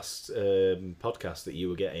told me last podcast that you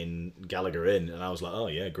were getting Gallagher in, and I was like, oh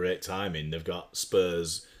yeah, great timing. They've got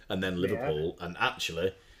Spurs and then Liverpool, and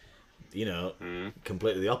actually,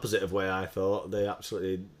 completely the opposite of where I thought. They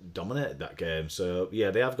absolutely dominated that game. So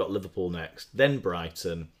they have got Liverpool next, then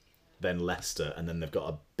Brighton, then Leicester, and then they've got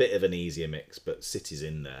a bit of an easier mix, but City's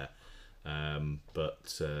in there.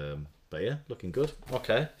 But yeah, looking good.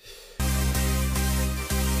 Okay.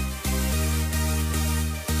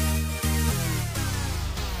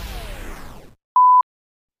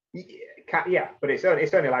 Yeah, but it's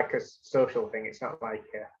only like a social thing. It's not like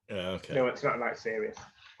okay. No, it's not like serious.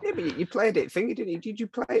 Yeah, but you played it, didn't you? Did you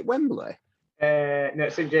play at Wembley? No,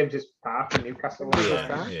 St James's Park in Newcastle.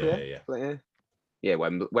 Yeah.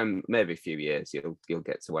 Wembley. Maybe a few years you'll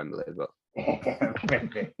get to Wembley, but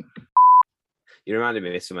you reminded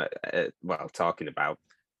me of some. Talking about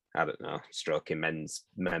stroking men's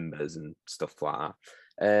members and stuff like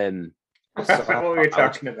that. That's not what we were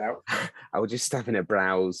talking about. I was just having a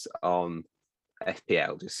browse on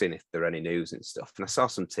FPL, just seeing if there are any news and stuff. And I saw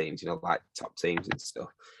some teams, like top teams and stuff.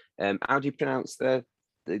 How do you pronounce the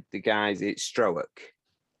guys? It's Stroke.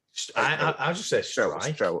 I'll just say Stroke.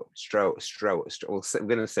 We're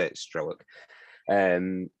going to say it's Stroke.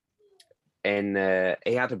 And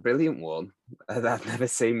he had a brilliant one that I've never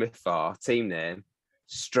seen before. Team name,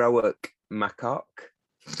 Stroke Macock.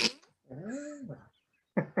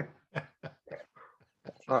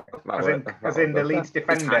 As in the Leeds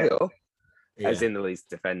defender. As in the Leeds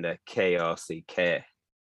defender, KOCK.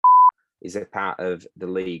 Is a part of the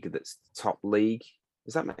league that's top league.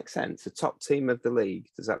 Does that make sense? The top team of the league.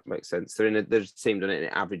 Does that make sense? They're a team, doesn't it?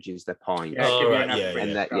 It averages their points.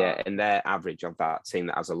 And their average of that team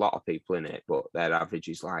that has a lot of people in it, but their average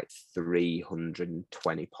is like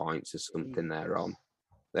 320 points or something they're on.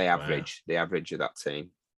 The average of that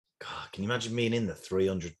team. God, can you imagine being in the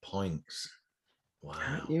 300 points? Wow.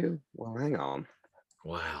 Can't you? Well, hang on.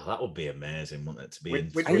 Wow, that would be amazing, wouldn't it? To be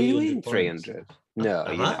in. Are you in 300? No,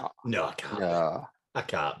 Am you're I? not. No, I can't. No, Be. I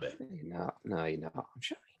can't be. you're not. No, you're not. I'm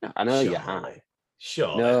sure you're not. I know you are. Surely.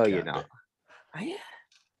 Surely No, I you're can't not. be. Are you?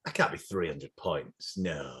 I can't be 300 points.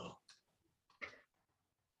 No.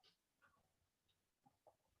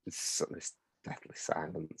 It's deathly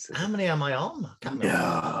silence. How many am I on? I can't be on.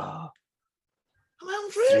 No. Am I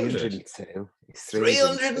on 300? 302. It's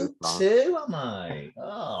 302. 302 am I?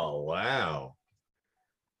 Oh, wow.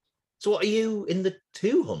 So what are you in the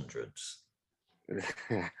 200s?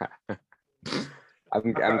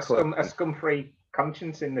 I've got a scum-free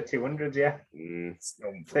conscience in the 200s, yeah.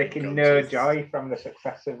 Taking no joy from the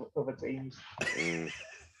success of other teams.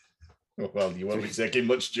 Well, you won't be taking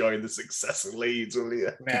much joy in the success of Leeds, will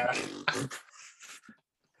you? Yeah.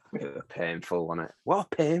 Painful, wasn't it? What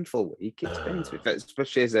a painful week it's been, to be fair,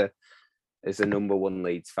 especially as a number 1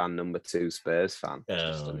 Leeds fan, number 2 Spurs fan. It's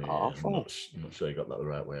just an awful. I'm not sure you got that the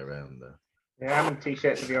right way around there. Yeah, how many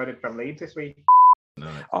t-shirts have you ordered from Leeds this week? No.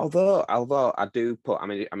 Although I do put, I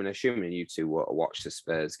mean, assuming you two watched the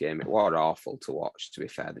Spurs game, it was awful to watch. To be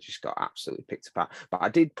fair, they just got absolutely picked apart. But I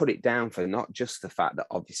did put it down for not just the fact that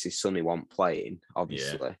obviously Sonny wasn't playing,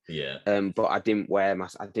 obviously. Yeah. But I didn't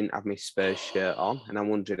have my Spurs shirt on, and I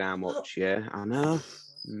wondered how much. Yeah, I know.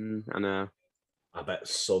 I know. I bet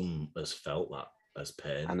some has felt that as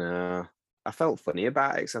pain. I know. I felt funny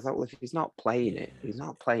about it because I thought, well, if he's not playing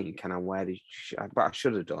can I wear his shirt? But I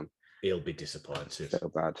should have done. He'll be disappointed.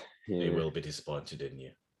 So bad. Yeah. He will be disappointed in you.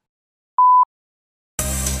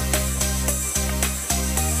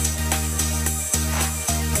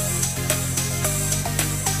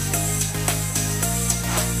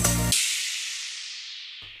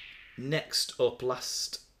 Next up,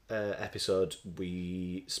 last episode,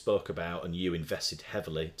 we spoke about, and you invested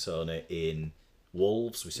heavily, Tony, in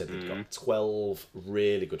Wolves. We said they've got 12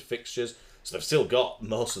 really good fixtures. So they've still got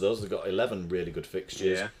most of those. They've got 11 really good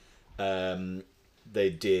fixtures. Yeah. They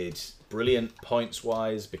did brilliant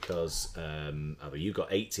points-wise because you got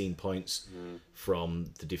 18 points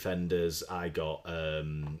from the defenders. I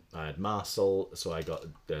had Marcel, so I got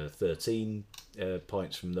 13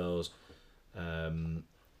 points from those.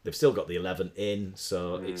 They've still got the 11 in,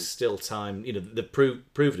 so it's still time. You know, they've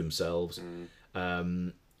proved themselves.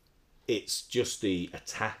 It's just the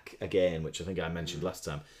attack again, which I think I mentioned last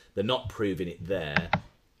time. They're not proving it there.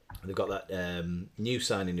 They've got that new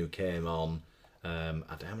signing who came on. I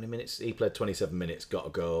don't know how many minutes he played. 27 minutes, got a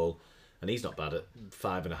goal, and he's not bad at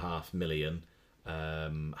 5.5 million.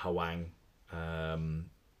 Hwang,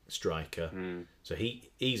 striker, so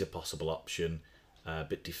he's a possible option.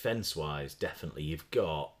 But defence-wise, definitely you've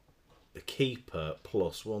got the keeper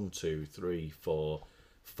plus 1, 2, 3, 4,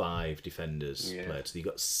 5 defenders played. So you've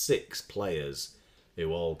got 6 players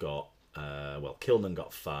who all got. Kilman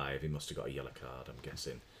got 5. He must have got a yellow card, I'm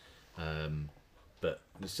guessing. But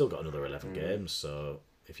they've still got another 11 games, so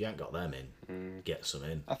if you ain't got them in, get some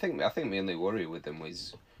in. I think my only worry with them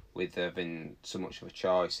was with having so much of a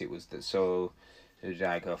choice. It was that who did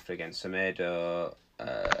I go for against? Semedo,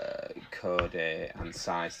 Cody and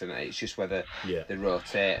Syston. It's just whether they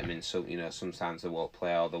rotate them in. So sometimes they won't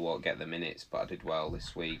play or they won't get the minutes. But I did well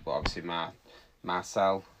this week. But obviously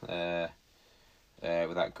Marcel.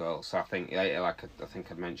 With that goal, so I think, I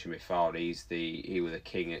think I'd mentioned before, he was the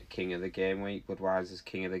king of the game week. Budweiser's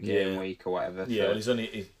king of the game week or whatever. Yeah, he's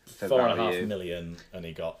only 4.5 million, and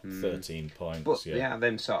he got 13 points. But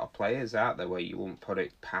them sort of players out there where you wouldn't put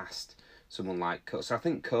it past someone like Cody. So I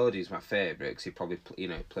think Cody's my favourite because he probably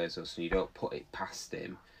plays us, and you don't put it past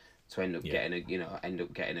him to end up getting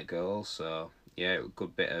a goal. So yeah,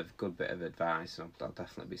 good bit of advice. I'll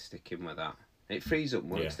definitely be sticking with that. It frees up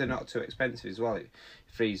money because they're not too expensive as well. It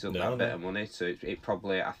frees up that bit of money. So it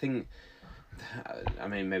probably, I think,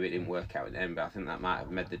 maybe it didn't work out in the end, but I think that might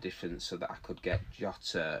have made the difference so that I could get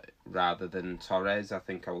Jota rather than Torres. I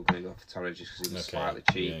think I was going to go for Torres just because he was slightly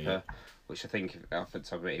cheaper, which I think if offered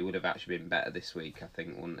to me, he would have actually been better this week, I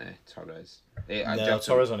think, wouldn't he, Torres?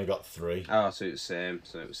 Torres only got 3. Oh, so it was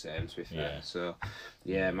the same, to be fair. So,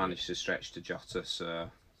 managed to stretch to Jota, so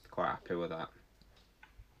quite happy with that.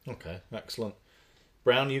 Okay, excellent.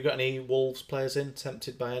 Brown, you got any Wolves players in?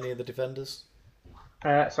 Tempted by any of the defenders?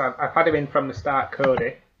 So I've had him in from the start,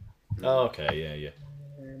 Cody. Oh, okay, yeah.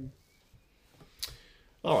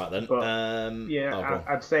 All right then. But,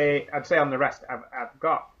 I'd say on the rest, I've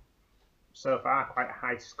got so far quite a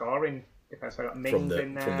high scoring defence. I got Mings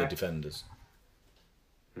in there from the defenders.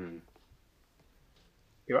 You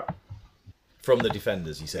what? From the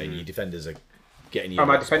defenders, you say your defenders are getting you.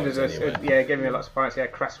 My defenders are anyway. giving me lots of points. Yeah,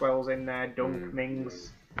 Cresswell's in there, Dunk,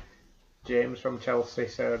 Mings, James from Chelsea.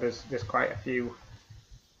 So there's quite a few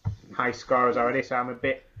high scorers already. So I'm a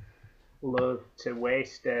bit loath to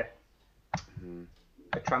waste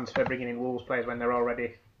a transfer bringing in Wolves players when they're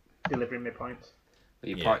already delivering me points.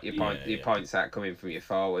 Your points aren't coming from your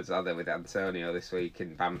forwards, are they, with Antonio this week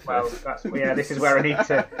in Bamford? Well, this is where I need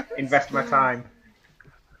to invest my time.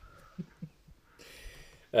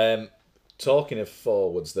 Talking of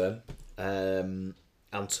forwards, then,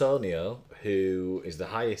 Antonio, who is the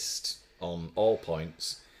highest on all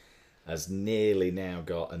points, has nearly now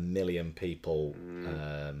got 1 million people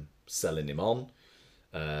selling him on.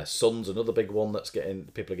 Son's another big one that's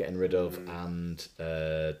people are getting rid of, and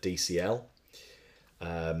DCL.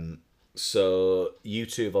 So you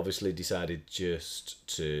two have obviously decided just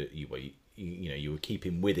to you were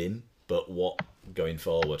keeping with him, but what going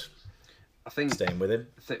forward? I think staying with him.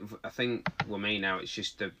 I think with me now, it's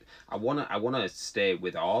just I wanna stay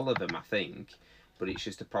with all of them. I think, but it's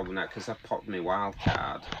just a problem now because I've popped my wild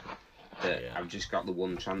card. That I've just got the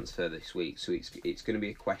one transfer this week, so it's going to be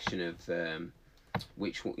a question of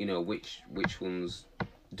which ones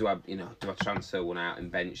do I transfer one out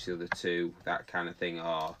and bench the other two, that kind of thing,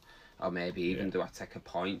 or maybe even do I take a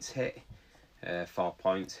points hit, 4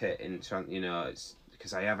 points hit it's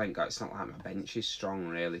because I haven't got. It's not like my bench is strong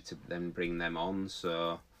really to then bring them on,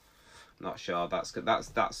 so I'm not sure.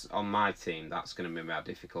 That's on my team. That's going to be my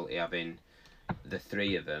difficulty having the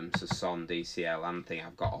 3 of them. So Son, DCL, and thing.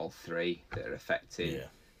 I've got all 3 that are affecting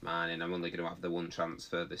mine, and I'm only going to have the one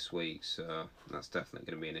transfer this week, so that's definitely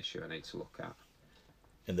going to be an issue I need to look at.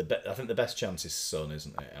 And I think the best chance is Son,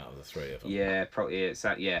 isn't it, out of the 3 of them? Yeah, probably. He's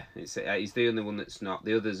the only one that's not.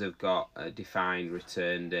 The others have got a defined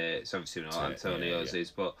return date. It's obviously not Antonio's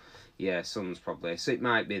is, but yeah, Son's probably. So it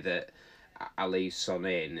might be that I leave Son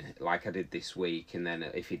in like I did this week, and then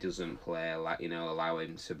if he doesn't play, allow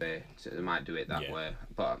him to be. So I might do it that way.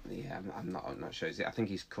 But yeah, I'm not sure. I think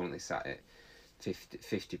he's currently sat at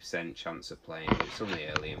 50% chance of playing. But it's only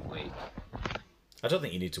early in the week. I don't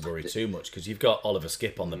think you need to worry too much because you've got Oliver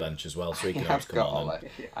Skip on the bench as well, so he can always come on.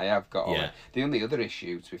 I have got Ollie. The only other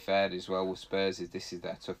issue, to be fair, as well with Spurs is this is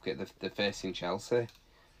their tough get. They're facing Chelsea,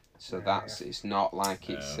 so it's not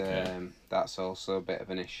like it's that's also a bit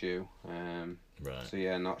of an issue. Right. So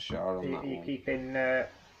yeah, not sure on that one. You keeping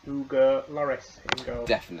Hugo Lloris in goal?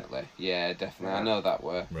 Definitely, definitely. I know that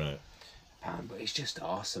word. Right. But he's just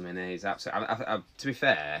awesome, and he's absolutely. To be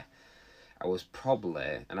fair, I was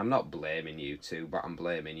probably, and I'm not blaming you two, but I'm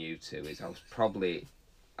blaming you two, is I was probably,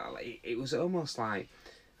 it was almost like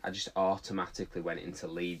I just automatically went into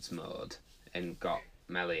Leeds mode and got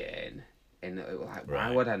Meslier in, and it was like, why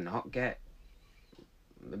would I not get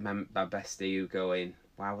my bestie Hugo in?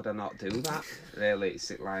 Why would I not do that? Really, it's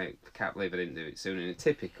like, I can't believe I didn't do it sooner. In a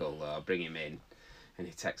typical, bring him in, and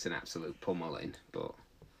he takes an absolute pummeling, but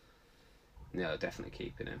no, definitely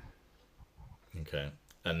keeping him. Okay.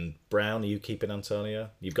 And Brown, are you keeping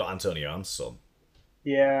Antonio? You've got Antonio and Son.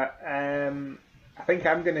 Yeah, I think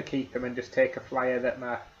I'm going to keep him and just take a flyer that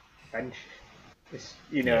my bench is,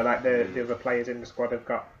 like the other players in the squad have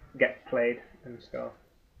get played and stuff.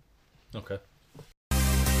 Okay.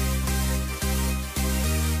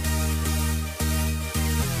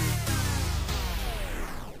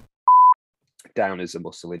 Down as a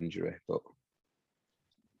muscle injury, but.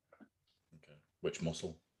 Okay. Which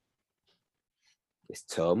muscle? It's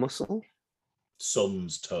toe muscle.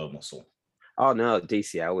 Son's toe muscle. Oh no,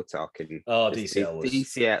 DCL we're talking. Oh, DCL.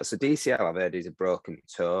 DCL. So DCL, I've heard, is a broken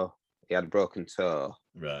toe. He had a broken toe.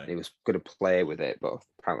 Right. He was going to play with it, but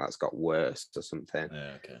apparently that's got worse or something.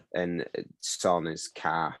 Yeah. Okay. And Son is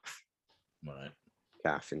calf. Right.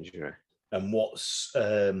 Calf injury. And what's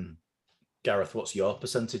Gareth? What's your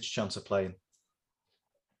percentage chance of playing?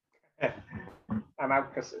 I'm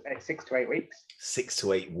out for 6 to 8 weeks. 6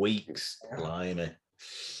 to 8 weeks. Blimey.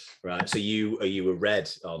 Right. So are you a red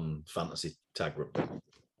on Fantasy Tag Rugby?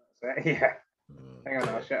 Yeah. Hang on,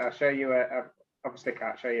 I'll show you. I obviously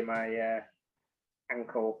can't show you my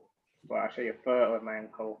ankle, but I'll show you a photo of my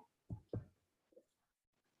ankle.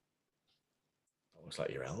 Looks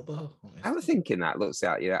like your elbow. I was thinking that looks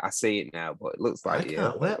like I see it now, but it looks like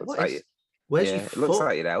where's your foot? It looks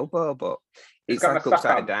like your elbow, but it's like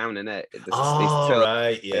upside down, isn't it?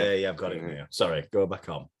 Right. Yeah, I've got it now. Sorry, go back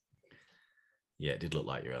on. Yeah, it did look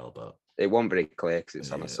like your elbow. It wasn't very clear because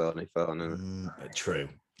it's on a Sony phone, isn't it? True.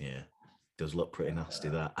 Yeah, it does look pretty nasty,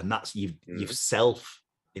 that. And that's you've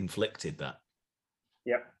self-inflicted that.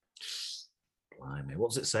 Yep. Blimey. What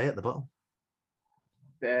does it say at the bottom?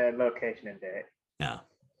 The location and date. Yeah.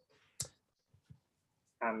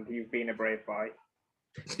 And you've been a brave boy.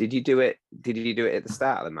 Did you do it at the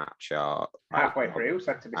start of the match or halfway through?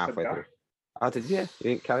 Said to be subbed off. Oh, did you?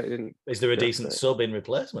 You didn't. Is there a decent sub in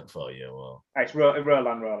replacement for you? Or? It's roll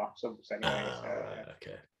on, roll off subs anyway. Right,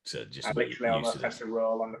 okay. So just I literally almost had to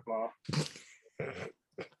roll on the floor.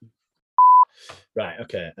 Right,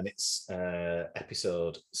 okay, and it's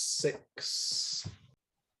episode 6.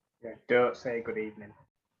 Yeah, don't say good evening.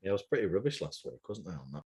 Yeah, it was pretty rubbish last week, wasn't I,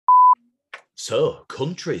 on that? So,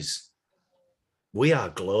 countries. We are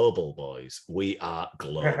global, boys. We are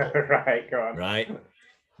global. Right, go on. Right?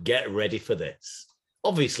 Get ready for this.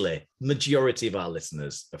 Obviously, majority of our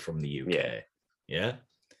listeners are from the UK. Yeah.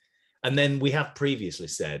 And then we have previously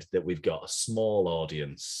said that we've got a small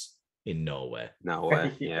audience in Norway.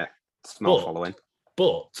 Norway, yeah. Small But- following.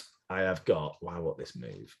 But I have got, why won't this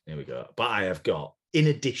move? Here we go. But I have got, in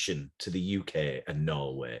addition to the UK and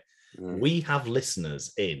Norway, we have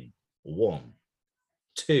listeners in 1,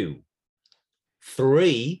 2,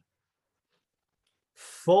 3,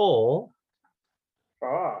 4,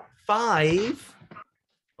 Oh, 5.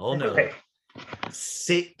 Oh no. really?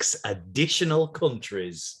 6 additional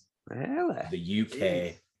countries. Really? The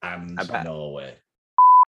UK and I bet. Norway.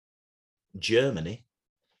 Germany,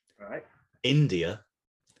 Right. India,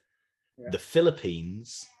 Yeah. the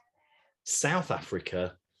Philippines, South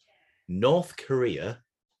Africa, North Korea,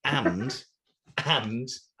 and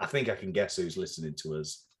I think I can guess who's listening to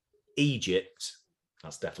us. Egypt.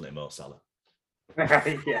 That's definitely Mo Salah.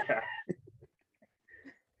 Yeah.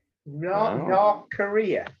 Not Wow. North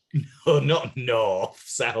Korea. Oh, not North,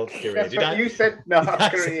 South Korea. That's Did what I? you said, North did I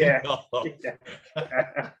say Korea. North?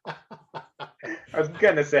 Yeah. I was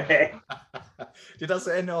gonna say, Did I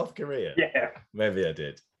say North Korea? yeah, Maybe I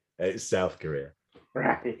did. It's South Korea.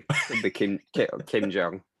 right. The Kim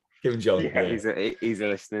Jong. Kim Jong. Yeah, Yeah, He's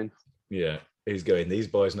listening. yeah. He's going. These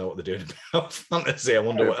boys know what they're doing about fantasy. I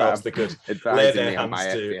wonder what else they could. Advising their me on my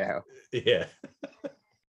hands to- FPL. Yeah.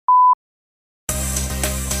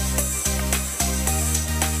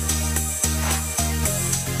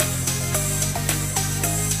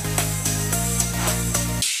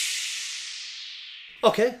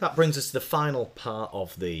 Okay, that brings us to the final part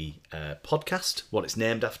of the podcast, what it's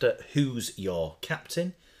named after, Who's Your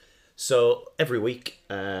Captain? So every week,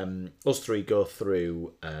 us three go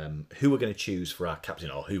through who we're going to choose for our captain,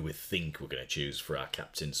 or who we think we're going to choose for our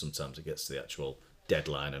captain. Sometimes it gets to the actual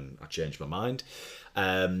deadline and I change my mind.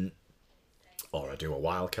 Or I do a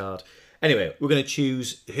wild card. Anyway, we're going to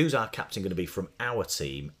choose who's our captain going to be from our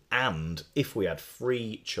team, and if we had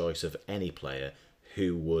free choice of any player,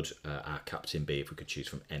 who would our captain be if we could choose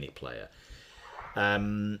from any player?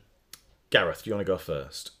 Gareth, do you want to go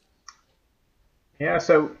first? Yeah,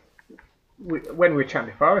 so when we were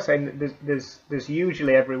chatting before, I was saying that there's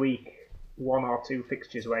usually every week 1 or 2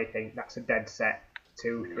 fixtures where you think that's a dead set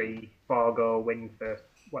 2, 3, 4 goal win for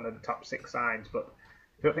one of the top 6 sides, but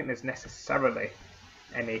I don't think there's necessarily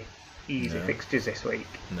any easy No. fixtures this week.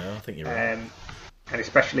 No, I think you're right. And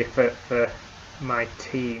especially for my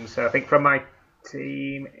team. So I think from my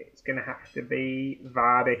team, it's going to have to be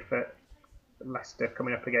Vardy for Leicester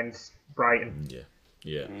coming up against Brighton.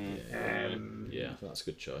 Yeah, Um, I think that's a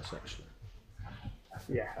good choice, actually.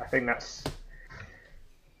 Yeah, I think that's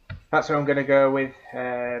what I'm going to go with.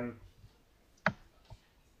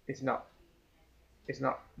 It's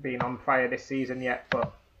not been on fire this season yet,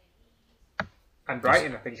 but and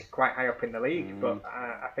Brighton I think is quite high up in the league, but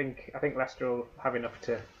I think Leicester will have enough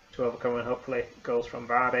to overcome, and hopefully goals from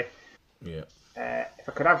Vardy. Yeah. If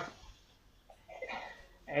I could have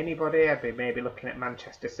anybody, I'd be maybe looking at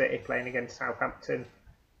Manchester City playing against Southampton.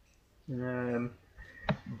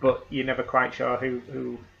 But you're never quite sure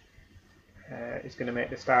who is going to make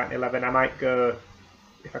the starting 11. I might go,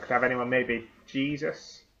 if I could have anyone, maybe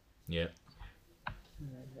Jesus. Yeah.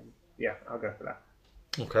 Yeah, I'll go for that.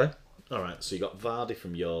 Okay. All right. So you got Vardy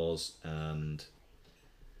from yours and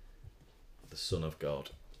the Son of God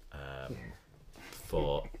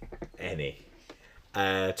for any.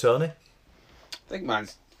 Tony? I think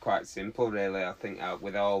mine's quite simple, really. I think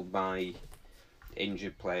with all my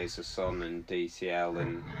injured players, the Son and DCL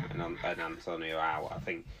and Antonio out, I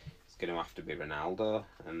think it's going to have to be Ronaldo.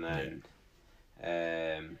 And then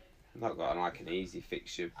I've not got like an easy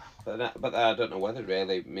fixture, but I don't know whether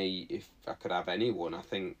really if I could have anyone, I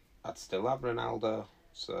think I'd still have Ronaldo.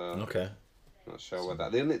 So Okay. not sure whether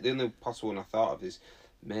the only possible one I thought of is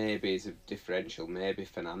maybe is a differential, maybe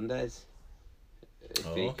Fernandes.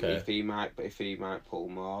 If he might pull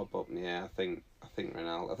more, but yeah, I think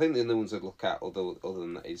Ronaldo. I think the only ones I'd look at other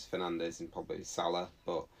than that is Fernandes and probably Salah,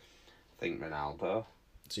 but I think Ronaldo.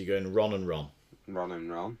 So you're going Ron and Ron. Ron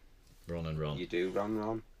and Ron. Ron and Ron. You do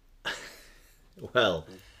Ron. Well,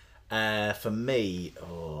 for me,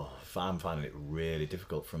 if I'm finding it really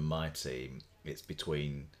difficult from my team, it's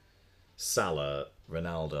between Salah,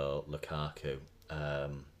 Ronaldo, Lukaku. I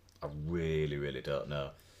really, really don't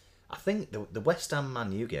know. I think the West Ham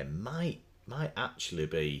Man U game might actually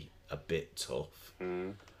be a bit tough.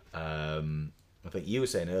 I think you were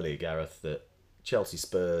saying earlier, Gareth, that Chelsea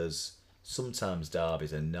Spurs, sometimes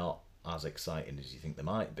derbies are not as exciting as you think they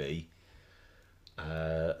might be.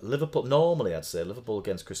 Liverpool, normally I'd say Liverpool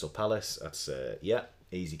against Crystal Palace, I'd say, yeah,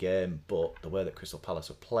 easy game, but the way that Crystal Palace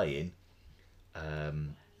were playing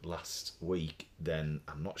last week, then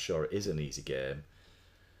I'm not sure it is an easy game.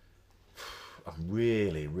 I'm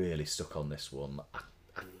really, really stuck on this one. I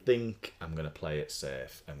think I'm going to play it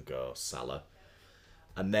safe and go Salah.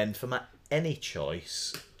 And then for my any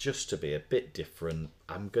choice, just to be a bit different,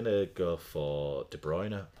 I'm going to go for De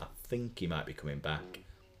Bruyne. I think he might be coming back.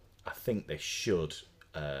 I think they should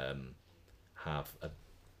have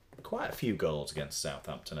quite a few goals against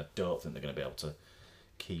Southampton. I don't think they're going to be able to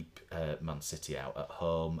keep Man City out at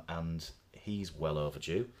home, and he's well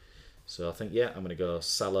overdue. So I think, yeah, I'm going to go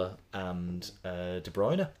Salah and De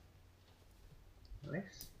Bruyne.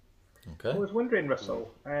 Nice. Okay. I was wondering,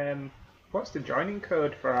 Russell, what's the joining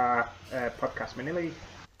code for our podcast mini league?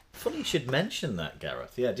 Funny you should mention that,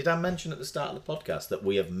 Gareth. Yeah, did I mention at the start of the podcast that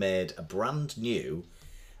we have made a brand new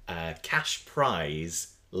cash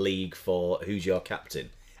prize league for Who's Your Captain?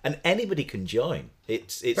 And anybody can join.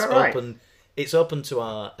 It's that open. right? It's open to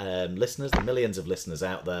our listeners, the millions of listeners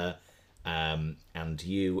out there, and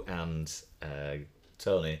you and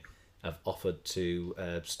Tony have offered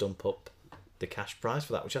to stump up the cash prize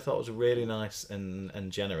for that, which I thought was really nice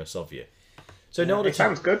and generous of you. So in order It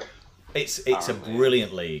sounds good. it's a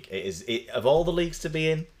brilliant league. Of all the leagues to be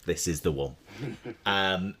in, this is the one.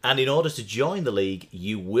 And in order to join the league,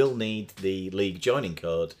 you will need the league joining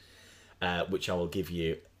code, which I will give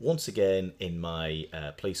you once again in my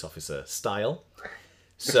police officer style.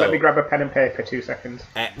 Just let me grab a pen and paper, 2 seconds.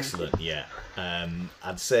 Excellent, yeah.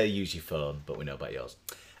 I'd say use your phone, but we know about yours.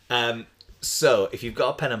 So if you've got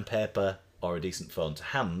a pen and paper or a decent phone to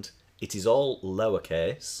hand, it is all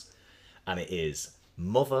lowercase, and it is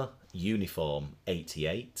Mother Uniform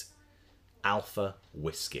 88 Alpha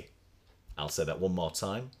Whiskey. I'll say that one more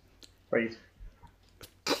time. Please.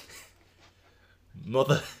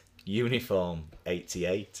 Mother Uniform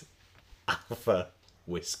 88 Alpha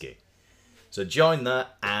Whiskey. So join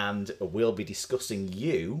that, and we'll be discussing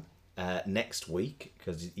you next week,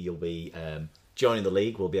 because you'll be joining the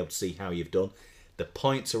league. We'll be able to see how you've done. The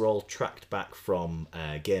points are all tracked back from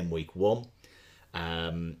game week 1.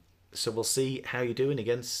 So we'll see how you're doing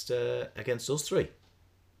against us three.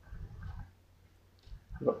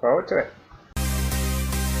 Look forward to it.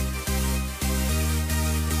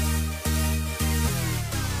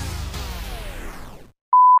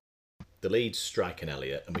 The lead Strike and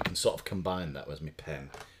Elliot, and we can sort of combine that with my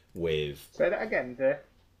pen with Say that again,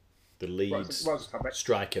 the leads what's the topic?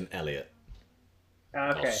 Strike and Elliot.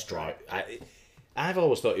 Okay. Or Strike. I've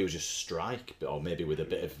always thought it was just Strike, or maybe with a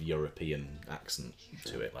bit of European accent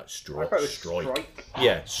to it, like I thought it was Strike. Strike.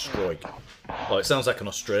 Yeah, Strike. Oh, it sounds like an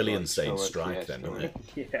Australian saying Strike, strike yeah, then, doesn't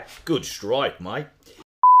it? Yeah. Good strike, mate.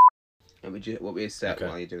 What we said Okay.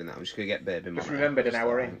 while you're doing that, I'm just going to get Baby Just Mama. remembered an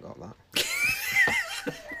hour I in. haven't got that.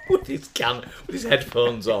 with his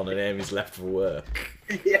headphones on, and Amy's left for work.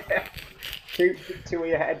 Yeah. Two of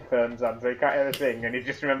your headphones on, so you can't hear a thing, and you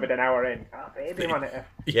just remembered an hour in. Oh, baby monitor.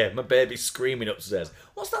 Yeah, my baby's screaming upstairs.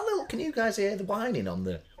 What's that little? Can you guys hear the whining on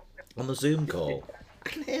the Zoom call? I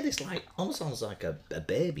can hear this like almost sounds like a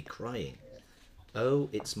baby crying. Oh,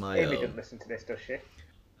 it's my Amy own. doesn't listen to this, does she?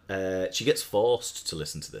 She gets forced to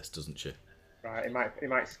listen to this, doesn't she? Right, it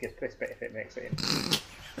might skip this bit if it makes it in.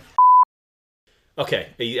 Okay,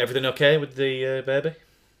 everything okay with the baby?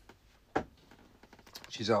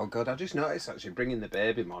 She's all good. I just noticed actually bringing the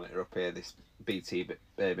baby monitor up here, this BT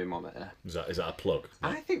baby monitor. Is that a plug?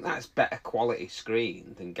 I think that's better quality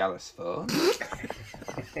screen than Gareth's phone.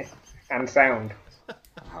 And sound.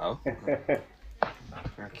 Oh.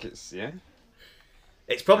 Like it's, yeah.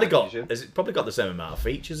 It's probably got. Vision. Has it probably got the same amount of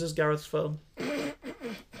features as Gareth's phone?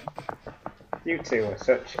 You two are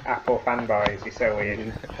such Apple fanboys. You're so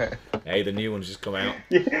weird. Hey, the new one's just come out.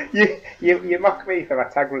 You mock me for my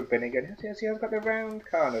tag rugby and you go, see, I've got the round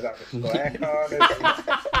corners, I've got the square corners.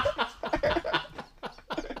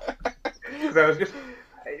 So I was just,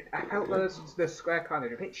 I felt the square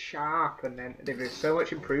corners are a bit sharp, and then they've so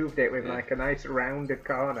much improved it with like a nice rounded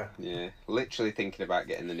corner. Yeah. Literally thinking about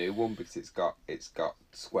getting the new one because it's got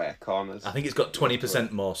square corners. I think it's got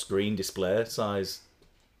 20% more screen display size.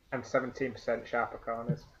 And 17% sharper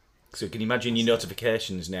corners. So can you imagine your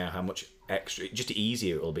notifications now? How much extra, just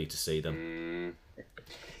easier it will be to see them.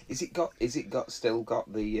 Is it still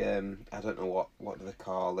got the I don't know what do they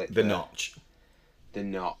call it? The notch. The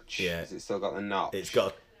notch. Yeah. Has it still got the notch? It's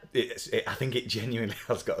got. I think it genuinely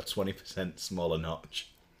has got a 20% smaller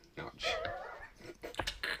notch. Notch.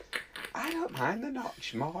 I don't mind the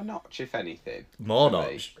notch. More notch, if anything. More for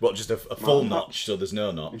me. notch. What, just a full notch. notch, so there's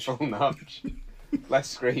no notch? Full notch. Less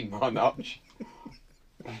screen, more notch.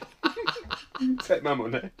 Take my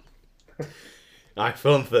money.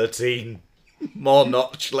 iPhone 13. More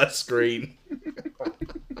notch, less screen.